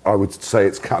it, I would say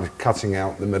it's cutting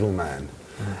out the middleman.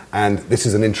 And this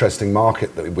is an interesting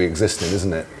market that we exist in,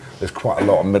 isn't it? There's quite a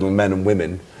lot of middlemen and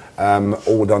women,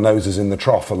 all with their noses in the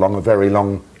trough along a very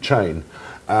long chain.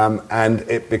 And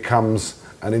it becomes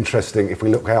an interesting, if we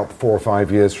look out 4 or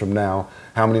 5 years from now,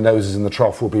 how many noses in the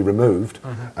trough will be removed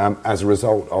as a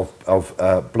result of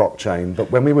blockchain.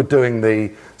 But when we were doing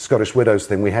the Scottish Widows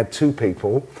thing, we had 2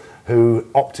 people who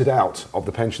opted out of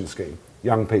the pension scheme.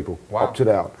 Young people opted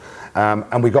out.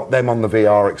 And we got them on the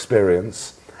VR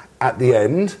experience. At the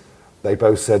end, they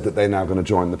both said that they're now going to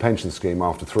join the pension scheme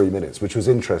after 3 minutes, which was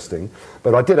interesting.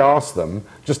 But I did ask them,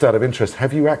 just out of interest,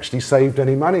 have you actually saved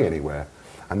any money anywhere?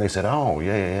 And they said, oh,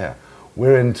 yeah.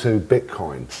 We're into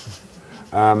Bitcoin.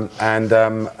 And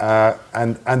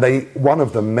they, one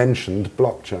of them mentioned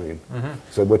blockchain.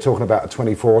 So we're talking about a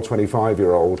 24,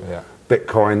 25-year-old,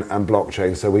 Bitcoin and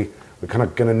blockchain. So we're kind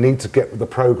of going to need to get with the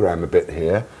program a bit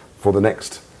here for the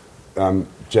next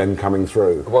gen coming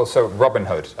through? Well, so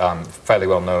Robinhood, fairly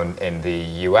well known in the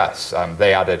US,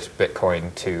 they added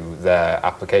Bitcoin to their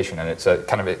application, and it's a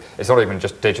kind of it's not even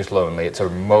just digital only; it's a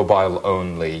mobile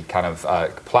only kind of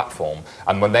platform.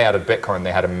 And when they added Bitcoin,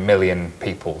 they had 1 million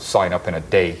people sign up in a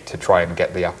day to try and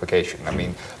get the application. I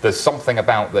mean, there's something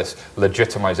about this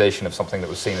legitimization of something that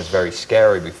was seen as very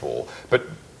scary before, but.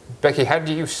 Becky, how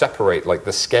do you separate like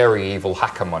the scary evil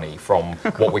hacker money from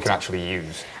what we can actually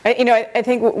use? I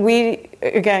think we,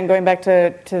 again, going back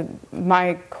to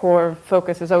my core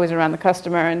focus is always around the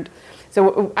customer, and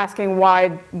so asking why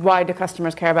do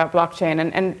customers care about blockchain?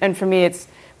 And for me,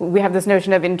 we have this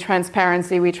notion of in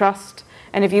transparency we trust,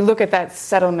 and if you look at that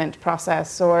settlement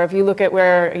process, or if you look at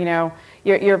where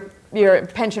your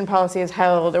pension policy is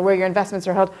held, or where your investments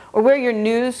are held, or where your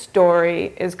news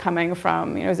story is coming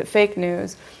from, is it fake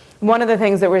news? One of the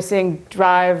things that we're seeing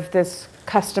drive this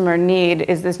customer need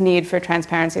is this need for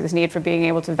transparency, this need for being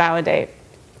able to validate.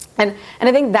 And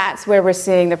I think that's where we're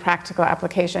seeing the practical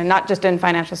application, not just in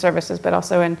financial services, but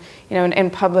also in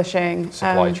publishing.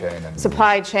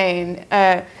 Supply chain.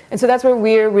 And so that's where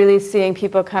we're really seeing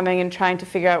people coming and trying to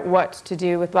figure out what to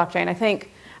do with blockchain. I think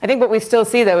what we still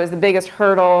see, though, is the biggest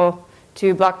hurdle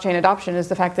to blockchain adoption is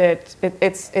the fact that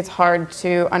it's hard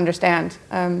to understand.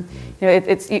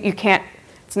 You can't.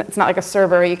 It's not like a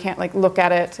server, you can't like look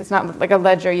at it. It's not like a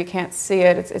ledger, you can't see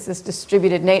it. It's this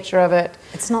distributed nature of it.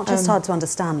 It's not just hard to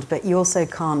understand, but you also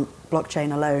can't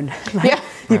blockchain alone.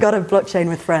 You've got to blockchain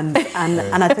with friends.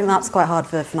 And I think that's quite hard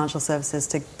for financial services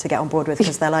to get on board with,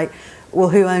 because they're like, well,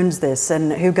 who owns this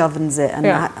and who governs it? And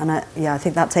I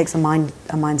think that takes a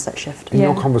mindset shift. In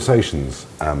your conversations,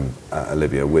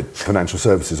 Olivia, with financial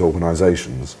services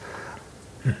organisations,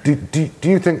 do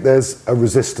you think there's a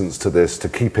resistance to this to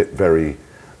keep it very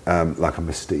like a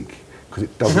mystique, because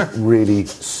it doesn't really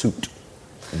suit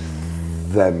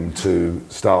them to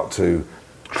start to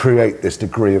create this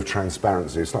degree of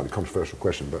transparency? It's a slightly controversial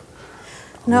question, but...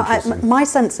 No, my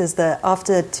sense is that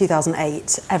after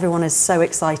 2008, everyone is so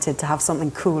excited to have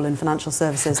something cool in financial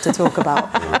services to talk about,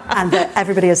 and that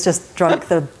everybody has just drunk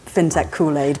the fintech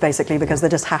Kool-Aid, basically, because they're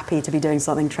just happy to be doing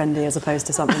something trendy as opposed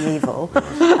to something evil.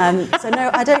 So no,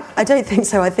 I don't think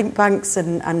so. I think banks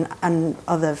and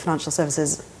other financial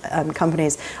services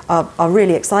companies are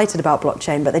really excited about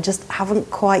blockchain, but they just haven't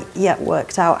quite yet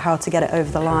worked out how to get it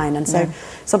over the line. And so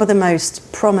some of the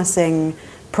most promising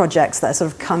projects that are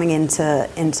sort of coming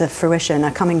into fruition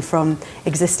are coming from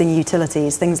existing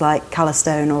utilities, things like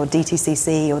Calastone or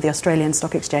DTCC or the Australian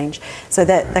Stock Exchange. So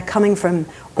they're coming from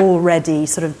already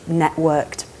sort of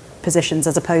networked positions,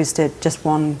 as opposed to just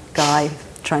one guy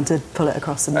trying to pull it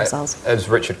across themselves. As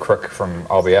Richard Crook from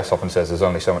RBS often says, there's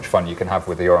only so much fun you can have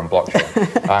with your own blockchain.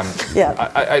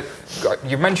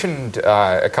 You mentioned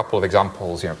a couple of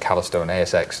examples, Calastone,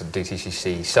 ASX, and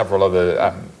DTCC, several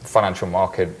other financial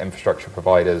market infrastructure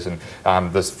providers, and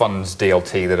there's funds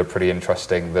DLT that are pretty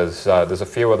interesting. There's a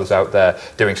few others out there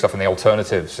doing stuff in the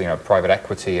alternatives, private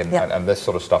equity and this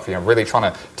sort of stuff. Really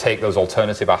trying to take those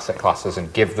alternative asset classes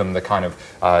and give them the kind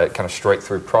of straight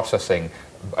through processing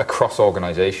across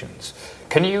organizations.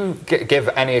 Can you give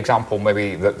any example,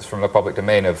 maybe that's from the public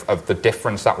domain, of the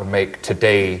difference that would make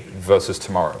today versus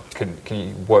tomorrow? Can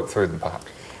you work through them perhaps?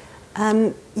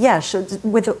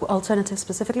 With alternatives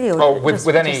specifically, or with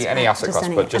any asset class,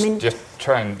 but just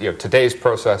try and today's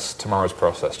process, tomorrow's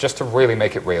process, just to really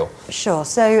make it real. Sure.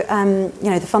 So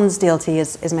the funds DLT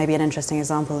is maybe an interesting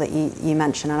example that you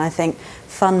mentioned, and I think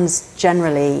funds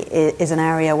generally is an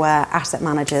area where asset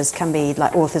managers can be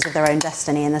like authors of their own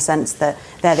destiny, in the sense that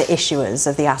they're the issuers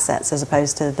of the assets as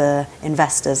opposed to the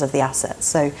investors of the assets.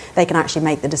 So they can actually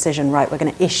make the decision, right, we're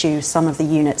going to issue some of the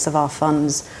units of our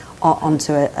funds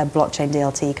onto a blockchain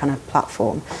DLT kind of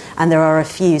platform. And there are a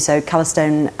few. So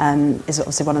Calastone is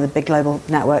obviously one of the big global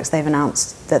networks. They've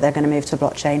announced that they're going to move to a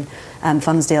blockchain.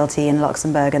 Funds DLT in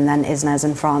Luxembourg, and then ISNES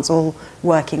in France, all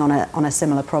working on a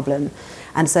similar problem.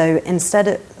 And so instead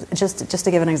of, just to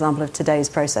give an example of today's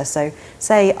process, so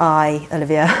say I,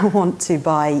 Olivia, want to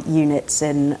buy units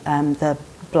in the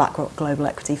BlackRock Global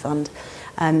Equity Fund.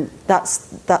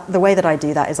 The way that I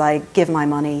do that is I give my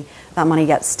money, that money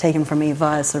gets taken from me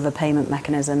via sort of a payment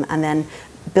mechanism, and then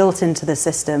built into the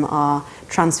system are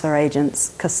transfer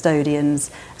agents, custodians,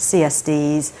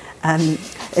 CSDs,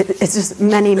 it's just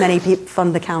many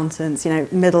fund accountants,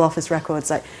 middle office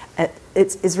records.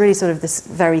 It's really sort of this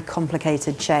very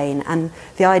complicated chain, and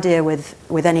the idea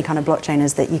with any kind of blockchain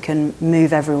is that you can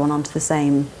move everyone onto the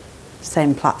same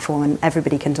same platform, and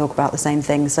everybody can talk about the same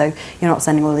thing. So you're not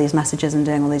sending all these messages and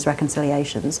doing all these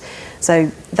reconciliations.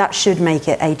 So that should make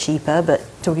it cheaper, but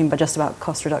talking just about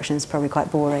cost reduction is probably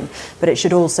quite boring. But it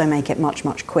should also make it much,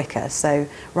 much quicker. So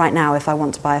right now, if I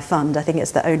want to buy a fund, I think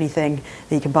it's the only thing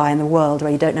that you can buy in the world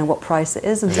where you don't know what price it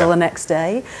is until the next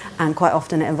day, and quite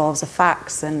often it involves a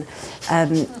fax. And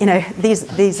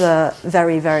these are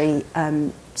very, very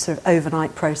sort of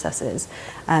overnight processes,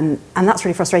 and that's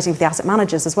really frustrating for the asset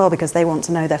managers as well, because they want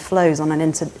to know their flows on an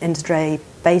intraday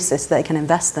basis that they can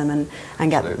invest them and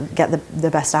get the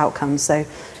best outcomes. So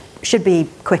should be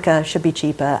quicker, should be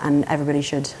cheaper, and everybody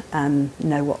should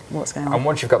know what's going on. And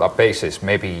once you've got that basis,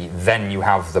 maybe then you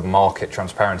have the market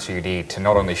transparency you need to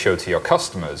not only show to your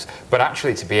customers, but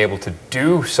actually to be able to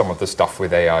do some of the stuff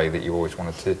with AI that you always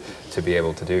wanted to be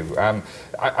able to do.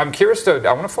 I'm curious I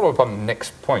want to follow up on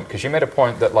Nick's point, because you made a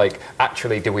point that, like,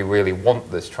 actually, do we really want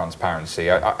this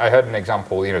transparency? I heard an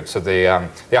example, so the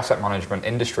asset management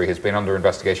industry has been under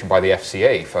investigation by the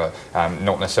FCA for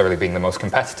not necessarily being the most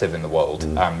competitive in the world.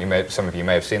 Some of you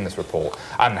may have seen this report,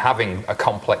 and having a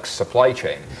complex supply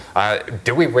chain.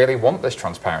 Do we really want this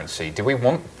transparency? Do we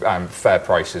want fair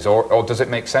prices, or does it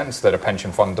make sense that a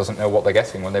pension fund doesn't know what they're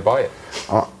getting when they buy it?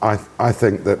 I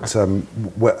think that a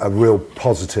real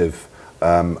positive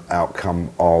outcome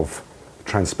of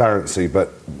transparency,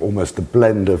 but almost a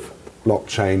blend of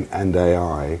blockchain and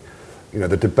AI.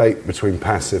 The debate between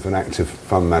passive and active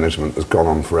fund management has gone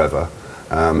on forever,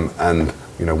 and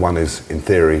one is in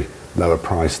theory lower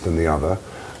priced than the other,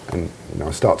 and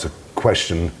I start to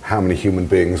question how many human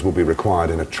beings will be required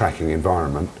in a tracking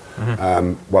environment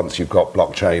once you've got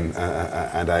blockchain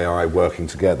and AI working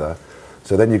together.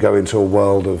 So then you go into a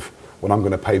world of, well, I'm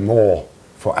going to pay more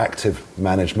for active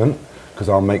management because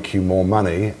I'll make you more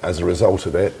money as a result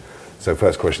of it. So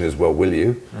first question is, well, will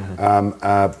you?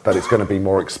 But it's going to be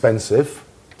more expensive,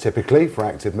 typically, for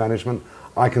active management.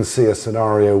 I can see a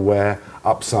scenario where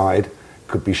upside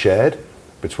could be shared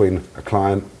between a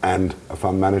client and a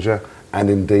fund manager, and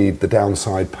indeed the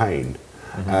downside pain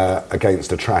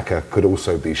against a tracker could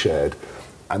also be shared.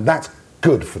 And that's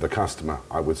good for the customer,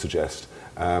 I would suggest,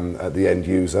 at the end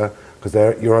user, because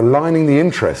you're aligning the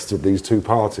interests of these two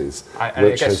parties.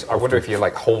 I wonder if you're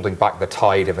like holding back the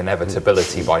tide of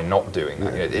inevitability by not doing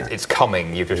that. It's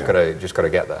coming, you've just got to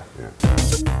get there.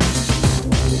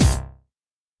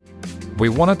 We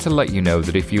wanted to let you know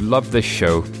that if you love this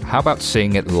show, how about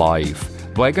seeing it live?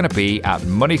 We're going to be at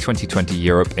Money 2020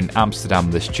 Europe in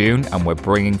Amsterdam this June, and we're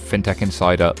bringing FinTech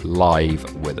Insider live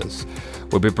with us.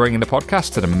 We'll be bringing the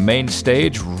podcast to the main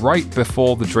stage right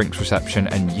before the drinks reception,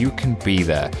 and you can be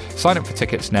there. Sign up for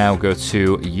tickets now. Go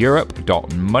to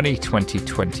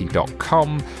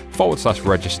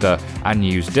europe.money2020.com/register and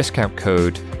use discount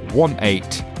code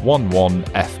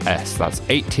 1811FS. That's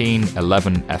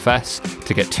 1811FS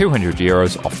to get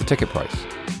 €200 off the ticket price.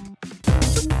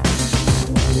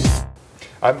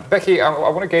 Becky, I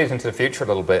want to gaze into the future a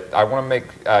little bit. I want to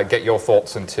get your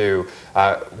thoughts into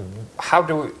how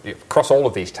do we, across all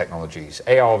of these technologies,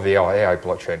 AR, VR, AI,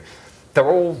 blockchain,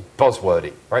 they're all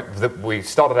buzzwordy, right? We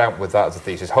started out with that as a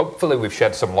thesis. Hopefully we've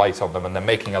shed some light on them and they're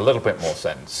making a little bit more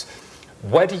sense.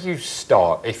 Where do you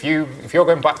start? If you're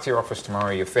going back to your office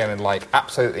tomorrow, you're feeling like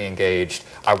absolutely engaged,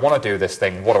 I want to do this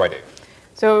thing, what do I do?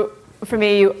 So for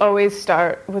me, you always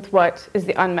start with what is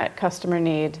the unmet customer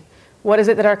need. What is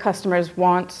it that our customers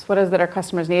want? What is it that our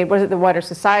customers need? What is it that wider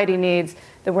society needs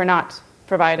that we're not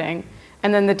providing?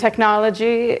 And then the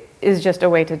technology is just a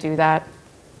way to do that.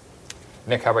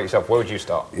 Nick, how about yourself? Where would you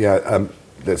start? Yeah,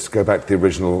 let's go back to the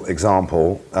original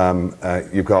example.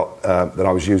 You've got, that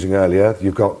I was using earlier,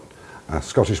 you've got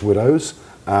Scottish Widows,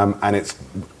 and it's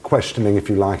questioning, if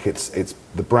you like, it's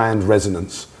the brand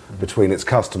resonance between its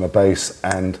customer base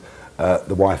and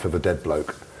the wife of a dead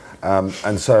bloke.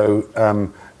 And so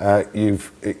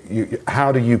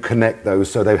how do you connect those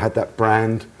so they've had that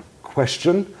brand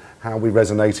question? How are we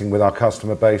resonating with our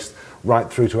customer base,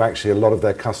 right through to actually a lot of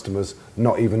their customers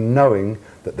not even knowing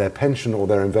that their pension or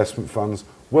their investment funds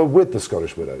were with the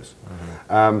Scottish Widows.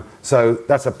 So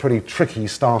that's a pretty tricky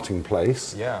starting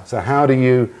place. Yeah. So how do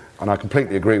you, and I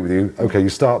completely agree with you, okay, you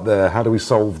start there, how do we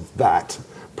solve that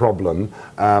problem,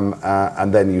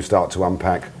 and then you start to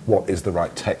unpack what is the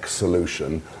right tech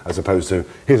solution, as opposed to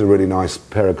here's a really nice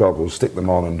pair of goggles, stick them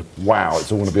on, and wow,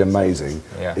 it's all going to be amazing.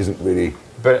 Yeah. Isn't really.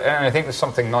 But I think there's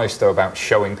something nice though about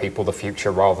showing people the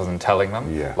future rather than telling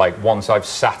them. Yeah. Like once I've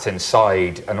sat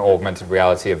inside an augmented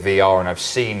reality of VR and I've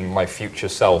seen my future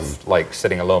self like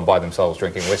sitting alone by themselves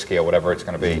drinking whiskey or whatever it's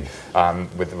going to be,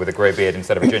 with a grey beard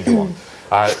instead of a ginger one,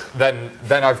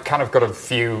 then I've kind of got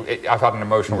I've had an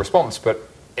emotional response, but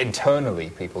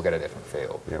internally people get a different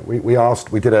feel. Yeah, we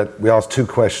asked 2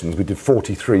 questions. We did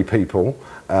 43 people,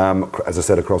 as I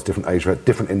said, across different age,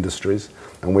 different industries,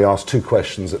 and we asked 2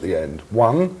 questions at the end.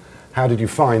 1, how did you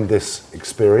find this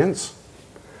experience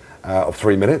of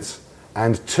 3 minutes?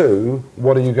 And 2,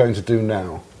 what are you going to do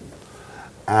now?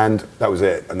 And that was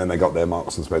it. And then they got their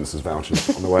Marks and Spencer's vouchers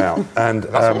on the way out. And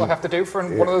that's all I have to do for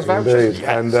one of those vouchers.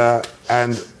 Yes.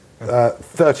 And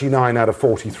 39 out of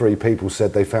 43 people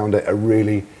said they found it a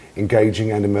really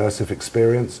engaging and immersive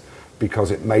experience because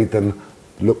it made them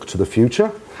look to the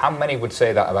future. How many would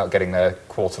say that about getting their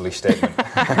quarterly statement?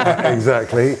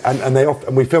 Exactly,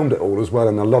 and we filmed it all as well,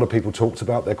 and a lot of people talked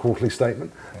about their quarterly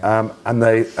statement. Yeah.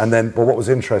 But what was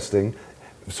interesting,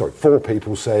 4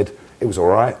 people said it was all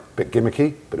right, bit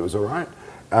gimmicky, but it was all right.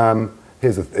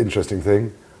 Here's the interesting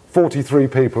thing: 43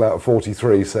 people out of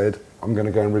 43 said, "I'm going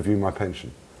to go and review my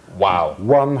pension." Wow.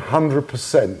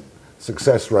 100%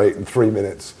 success rate in 3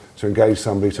 minutes to engage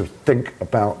somebody to think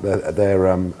about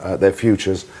their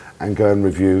futures and go and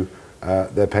review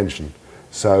their pension.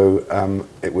 So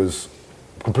it was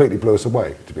completely blew us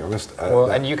away, to be honest.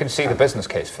 And you can see the business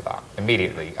case for that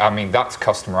immediately. I mean, that's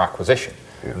customer acquisition.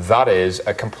 Yeah. That is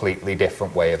a completely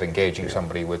different way of engaging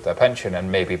somebody with their pension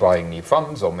and maybe buying new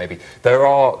funds, or maybe there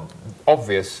are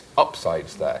obvious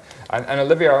upsides there. And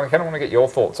Olivia, I kind of want to get your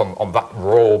thoughts on that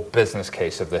raw business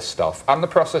case of this stuff and the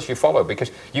process you follow,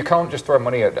 because you can't just throw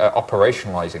money at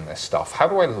operationalizing this stuff. How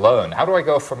do I learn? How do I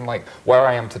go from like where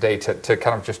I am today to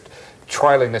kind of just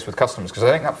trialing this with customers? Because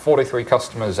I think that 43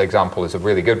 customers example is a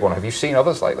really good one. Have you seen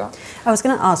others like that? I was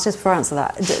going to ask, just before I answer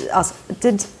that,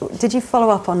 did you follow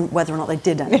up on whether or not they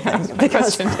did anything? Yeah,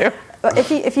 because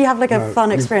if you have like a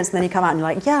fun experience and then you come out and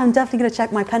you're like, yeah, I'm definitely going to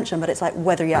check my pension, but it's like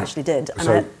whether you actually did. And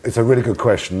so it's a really good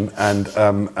question, and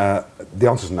the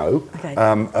answer is no. Okay.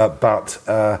 But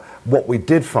what we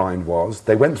did find was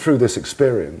they went through this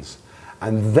experience,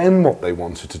 and then what they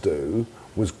wanted to do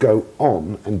was go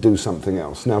on and do something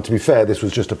else. Now, to be fair, this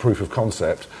was just a proof of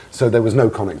concept, so there was no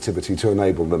connectivity to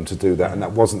enable them to do that, and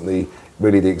that wasn't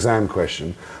really the exam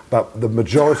question. But the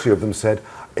majority of them said,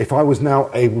 if I was now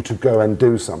able to go and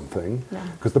do something,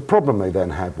 because the problem they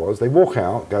then had was they walk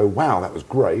out, go, wow, that was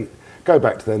great, go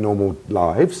back to their normal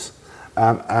lives,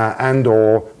 and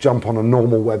or jump on a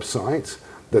normal website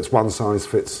that's one size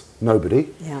fits nobody,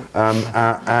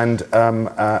 and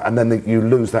then you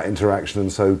lose that interaction. And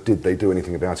so, did they do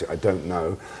anything about it? I don't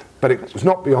know, but it was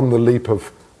not beyond the leap of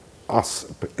us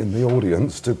in the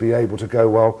audience to be able to go,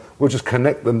 well, we'll just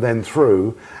connect them then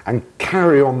through and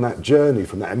carry on that journey,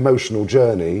 from that emotional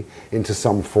journey into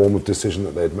some form of decision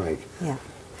that they'd make. Yeah,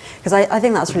 because I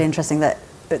think that's really interesting that,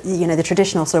 you know, the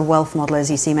traditional sort of wealth model is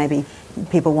you see maybe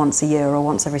people once a year or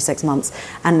once every 6 months.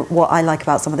 And what I like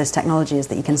about some of this technology is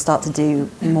that you can start to do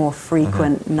more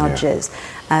frequent nudges.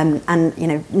 Yeah. And, you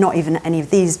know, not even any of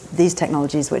these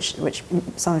technologies, which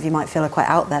some of you might feel are quite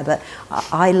out there, but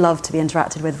I love to be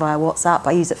interacted with via WhatsApp.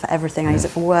 I use it for everything. I use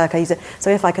it for work. I use it.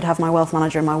 So if I could have my wealth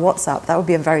manager in my WhatsApp, that would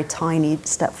be a very tiny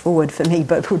step forward for me,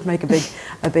 but would make a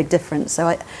big difference. So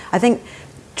I think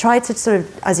try to sort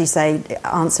of, as you say,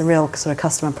 answer real sort of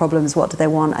customer problems. What do they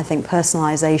want? I think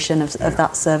personalisation of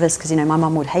that service, because, you know, my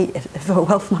mum would hate if a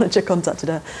wealth manager contacted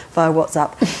her via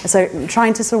WhatsApp. So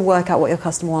trying to sort of work out what your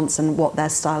customer wants and what their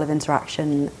style of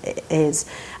interaction is.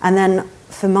 And then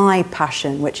for my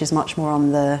passion, which is much more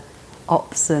on the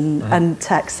ops and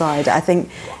tech side, I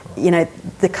think, you know,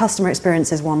 the customer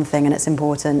experience is one thing and it's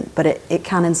important, but it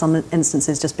can in some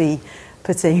instances just be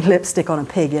putting lipstick on a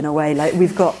pig in a way. Like,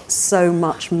 we've got so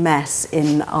much mess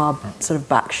in our sort of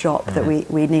back shop that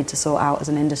we need to sort out as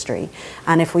an industry,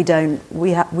 and if we don't,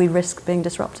 we risk being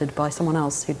disrupted by someone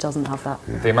else who doesn't have that.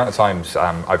 The amount of times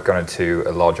I've gone into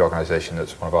a large organisation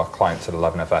that's one of our clients at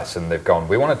 11FS, and they've gone,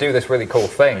 we want to do this really cool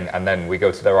thing, and then we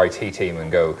go to their IT team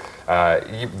and go,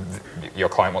 your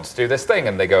client wants to do this thing,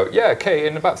 and they go, yeah, okay,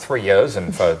 in about 3 years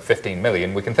and for 15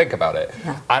 million we can think about it.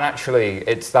 And actually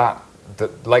it's that the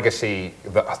legacy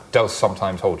that does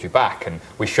sometimes hold you back, and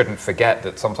we shouldn't forget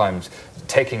that sometimes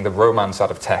taking the romance out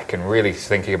of tech and really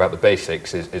thinking about the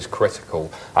basics is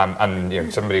critical. And you know,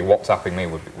 somebody WhatsApping me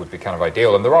would be kind of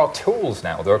ideal. And there are tools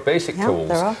now. There are basic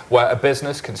tools where a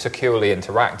business can securely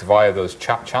interact via those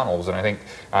chat channels. And I think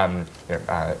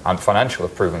and Financial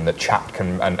have proven that chat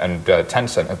can, and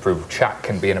Tencent have proved chat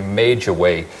can be in a major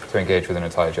way to engage with an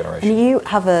entire generation. And you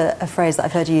have a phrase that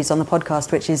I've heard you use on the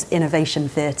podcast, which is innovation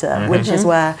theatre, which is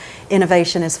where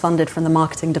innovation is funded from the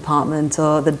marketing department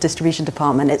or the distribution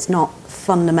department. It's not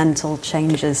fundamental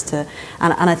changes to,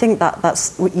 and I think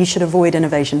that's you should avoid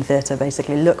innovation theatre.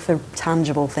 Basically, look for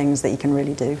tangible things that you can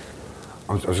really do.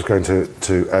 I was just going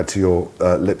to add to your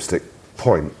lipstick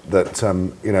point that,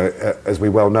 as we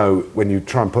well know, when you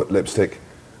try and put lipstick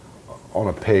on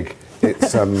a pig,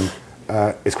 it's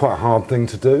quite a hard thing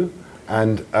to do,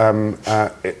 and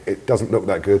it doesn't look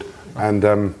that good, and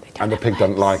the pig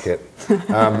doesn't like it.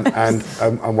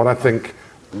 And what I think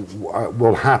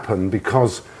will happen,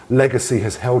 because legacy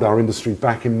has held our industry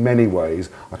back in many ways,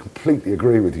 I completely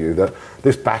agree with you that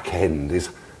this back end is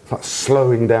like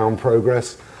slowing down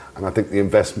progress, and I think the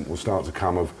investment will start to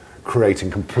come of creating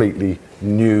completely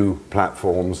new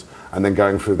platforms and then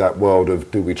going through that world of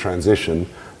do we transition.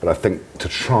 But I think to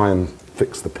try and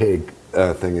fix the pig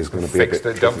thing is going to be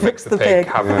don't fix the pig.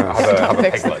 Have a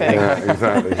piglet. Yeah,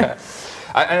 exactly.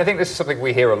 And I think this is something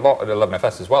we hear a lot at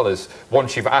 11FS as well, is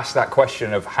once you've asked that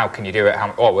question of how can you do it,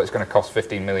 it's going to cost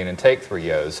 15 million and take 3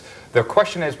 years, the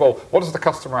question is, well, what does the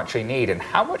customer actually need, and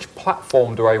how much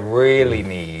platform do I really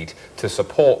need to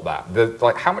support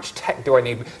that? How much tech do I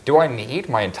need? Do I need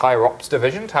my entire ops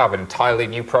division to have entirely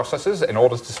new processes in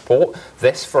order to support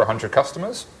this for 100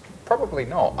 customers? Probably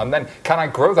not. And then can I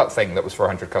grow that thing that was for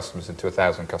 100 customers into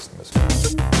 1,000 customers?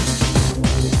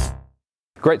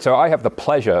 Great, so I have the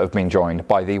pleasure of being joined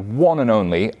by the one and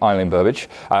only Eileen Burbidge.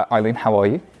 Eileen, how are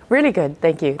you? Really good,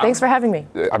 thank you. Thanks for having me.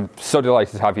 I'm so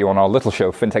delighted to have you on our little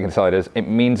show, FinTech Insiders. It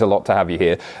means a lot to have you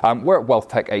here. We're at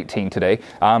WealthTech 18 today,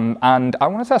 and I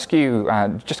wanted to ask you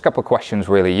just a couple of questions,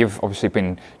 really. You've obviously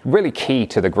been really key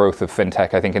to the growth of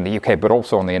FinTech, I think, in the UK, but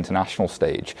also on the international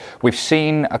stage. We've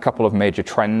seen a couple of major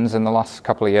trends in the last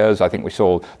couple of years. I think we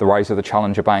saw the rise of the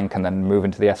challenger bank and then move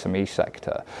into the SME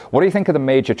sector. What do you think are the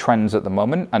major trends at the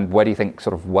moment, and where do you think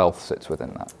sort of wealth sits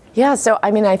within that? Yeah, so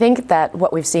I think that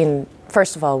what we've seen,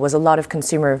 first of all, was a lot of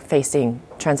consumer-facing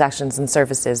transactions and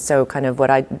services, so kind of what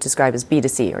I describe as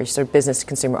B2C, or sort of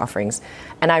business-to-consumer offerings.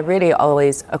 And I really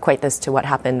always equate this to what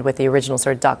happened with the original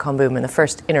sort of dot-com boom and the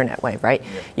first internet wave, right?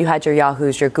 Yeah. You had your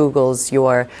Yahoos, your Googles,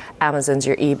 your Amazons,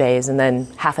 your eBays, and then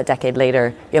half a decade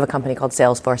later, you have a company called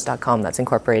Salesforce.com that's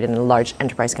incorporated in a large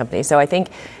enterprise company. So I think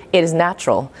it is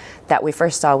natural that we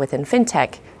first saw within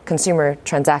FinTech consumer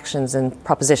transactions and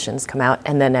propositions come out,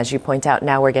 and then, as you point out,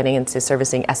 now we're getting into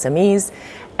servicing SMEs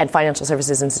and financial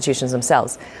services institutions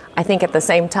themselves. I think at the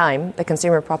same time, the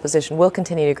consumer proposition will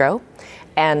continue to grow,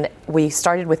 and we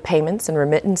started with payments and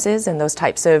remittances and those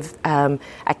types of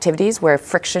activities where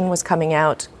friction was coming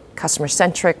out,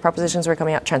 customer-centric propositions were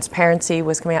coming out, transparency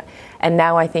was coming out, and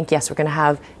now I think, yes, we're going to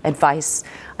have advice.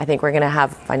 I think we're going to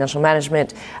have financial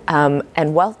management,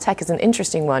 and wealth tech is an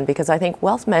interesting one, because I think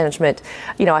wealth management,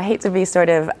 I hate to be sort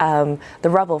of the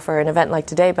rubble for an event like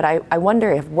today, but I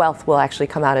wonder if wealth will actually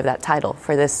come out of that title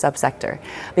for this subsector,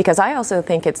 because I also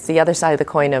think it's the other side of the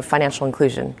coin of financial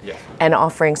inclusion, yeah, and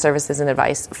offering services and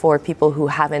advice for people who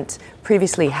haven't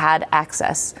previously had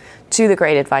access to the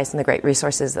great advice and the great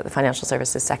resources that the financial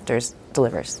services sectors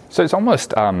delivers. So it's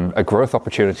almost a growth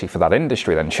opportunity for that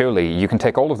industry then. Surely you can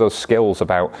take all of those skills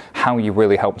about how you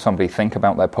really help somebody think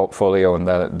about their portfolio and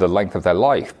the length of their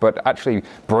life, but actually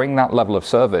bring that level of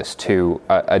service to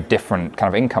a different kind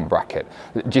of income bracket.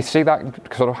 Do you see that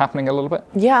sort of happening a little bit?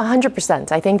 Yeah,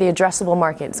 100%. I think the addressable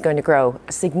market is going to grow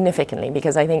significantly,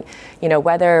 because I think,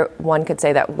 whether one could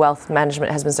say that wealth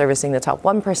management has been servicing the top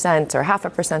 1% or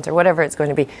 0.5% or whatever it's going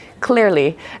to be,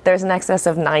 clearly there's an excess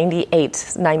of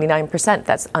 99%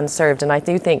 that's unserved, and I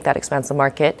do think that expands the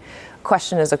market.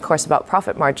 Question is, of course, about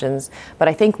profit margins, but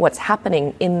I think what's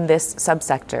happening in this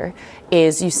subsector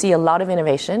is you see a lot of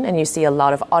innovation and you see a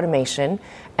lot of automation,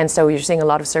 and so you're seeing a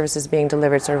lot of services being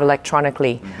delivered sort of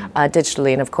electronically,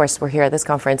 digitally, and of course we're here at this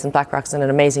conference, and BlackRock's done an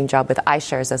amazing job with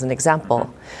iShares as an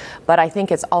example. But I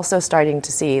think it's also starting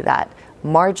to see that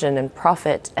margin and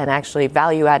profit and actually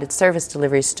value-added service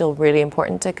delivery is still really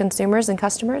important to consumers and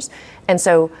customers. And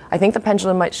so I think the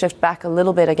pendulum might shift back a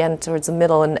little bit again towards the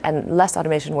middle and less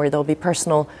automation, where there'll be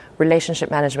personal relationship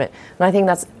management. And I think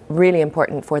that's really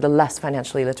important for the less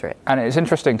financially literate. And it's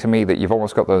interesting to me that you've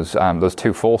almost got those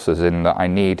two forces, in that I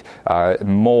need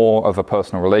more of a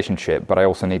personal relationship, but I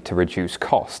also need to reduce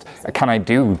cost. Can I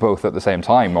do both at the same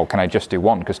time, or can I just do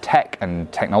one? Because tech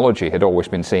and technology had always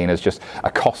been seen as just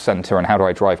a cost center, and how do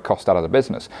I drive cost out of the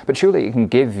business? But surely it can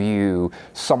give you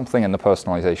something in the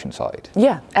personalization side.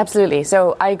 Yeah, absolutely.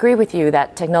 So I agree with you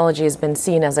that technology has been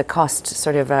seen as a cost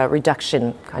sort of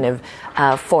reduction kind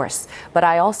of force. But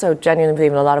I also genuinely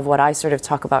believe in a lot of what I sort of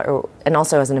talk about, and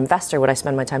also as an investor, what I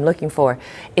spend my time looking for,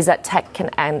 is that tech can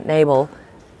enable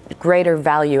greater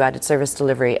value-added service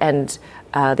delivery. And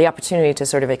the opportunity to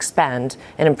sort of expand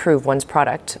and improve one's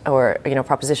product or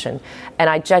proposition. And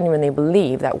I genuinely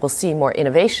believe that we'll see more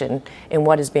innovation in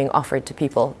what is being offered to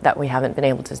people that we haven't been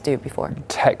able to do before.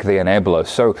 Tech the enabler.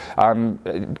 So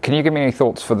can you give me any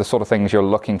thoughts for the sort of things you're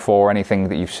looking for, anything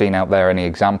that you've seen out there, any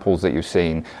examples that you've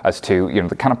seen as to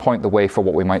that kind of point the way for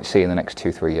what we might see in the next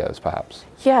 2-3 years perhaps?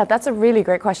 Yeah, that's a really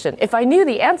great question. If I knew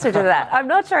the answer to that, I'm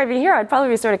not sure I'd be here. I'd probably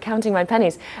be sort of counting my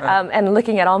pennies and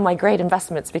looking at all my great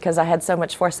investments because I had so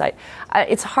much foresight.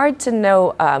 It's hard to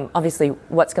know, obviously,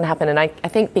 what's going to happen. And I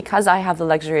think because I have the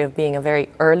luxury of being a very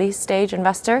early stage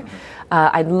investor,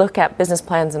 I look at business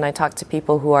plans and I talk to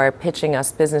people who are pitching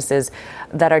us businesses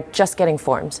that are just getting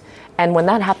formed. And when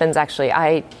that happens, actually,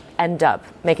 I end up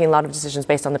making a lot of decisions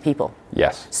based on the people.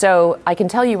 Yes. So I can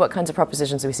tell you what kinds of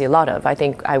propositions we see a lot of. I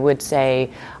think I would say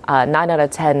 9 out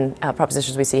of 10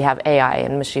 propositions we see have AI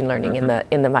and machine learning in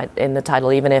the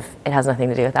title, even if it has nothing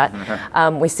to do with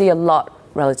that. We see a lot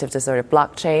relative to sort of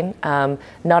blockchain,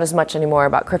 not as much anymore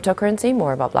about cryptocurrency,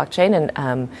 more about blockchain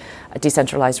and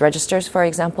decentralized registers, for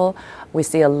example. We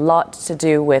see a lot to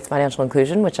do with financial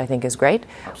inclusion, which I think is great.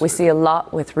 Absolutely. We see a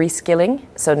lot with reskilling,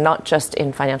 so not just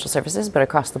in financial services, but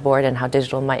across the board and how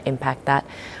digital might impact that.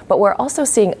 But we're also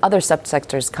seeing other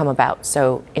subsectors come about,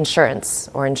 so insurance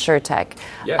or insurtech,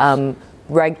 yes.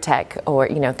 Reg tech, or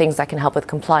things that can help with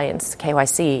compliance,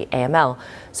 KYC, AML.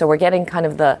 So we're getting kind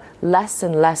of the less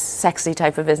and less sexy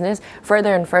type of business,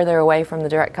 further and further away from the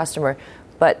direct customer,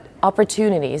 but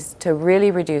opportunities to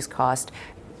really reduce cost,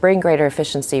 bring greater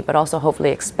efficiency, but also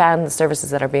hopefully expand the services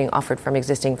that are being offered from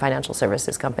existing financial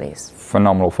services companies.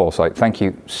 Phenomenal foresight. Thank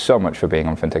you so much for being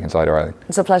on FinTech Insider, Eileen.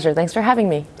 It's a pleasure. Thanks for having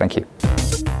me. Thank you.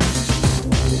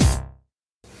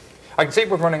 I can see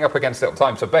we're running up against little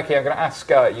time, so Becky, I'm going to ask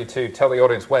you to tell the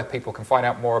audience where people can find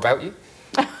out more about you.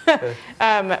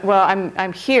 Well,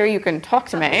 I'm here. You can talk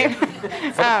to me. For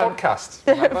the podcast.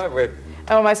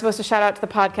 Oh, am I supposed to shout out to the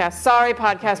podcast? Sorry,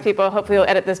 podcast people. Hopefully you'll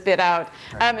edit this bit out.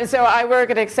 So I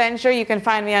work at Accenture. You can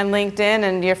find me on LinkedIn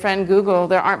and your friend Google.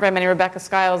 There aren't very many Rebecca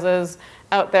Skileses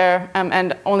out there,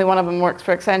 and only one of them works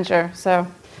for Accenture. So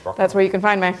that's where you can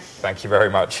find me. Thank you very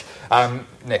much.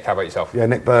 Nick, how about yourself? Yeah,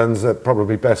 Nick Burns,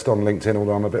 probably best on LinkedIn,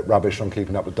 although I'm a bit rubbish on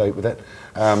keeping up to date with it.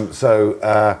 Or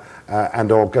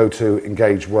go to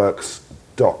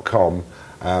engageworks.com,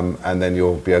 and then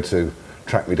you'll be able to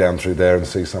track me down through there and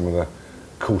see some of the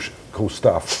cool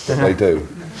stuff that they do.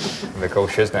 The cool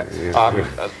shiznit.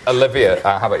 Olivia,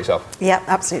 how about yourself? Yeah,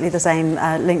 absolutely the same.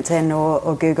 LinkedIn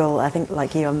or Google. I think,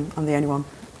 like you, I'm the only one.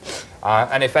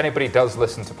 And if anybody does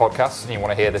listen to podcasts and you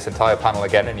want to hear this entire panel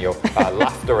again and your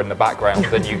laughter in the background,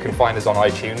 then you can find us on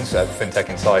iTunes at FinTech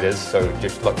Insiders. So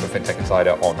just look for FinTech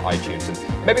Insider on iTunes and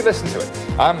maybe listen to it.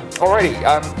 Alrighty,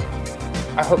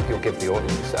 I hope you'll give the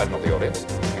audience, not the audience,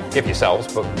 give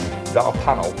yourselves, but our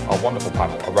panel, our wonderful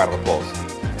panel, a round of applause.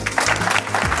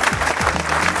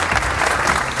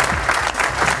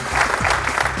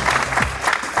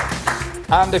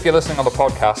 And if you're listening on the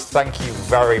podcast, thank you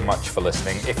very much for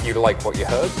listening. If you like what you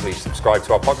heard, please subscribe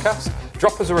to our podcast.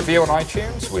 Drop us a review on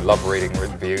iTunes. We love reading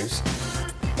reviews.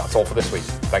 That's all for this week.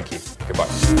 Thank you. Goodbye.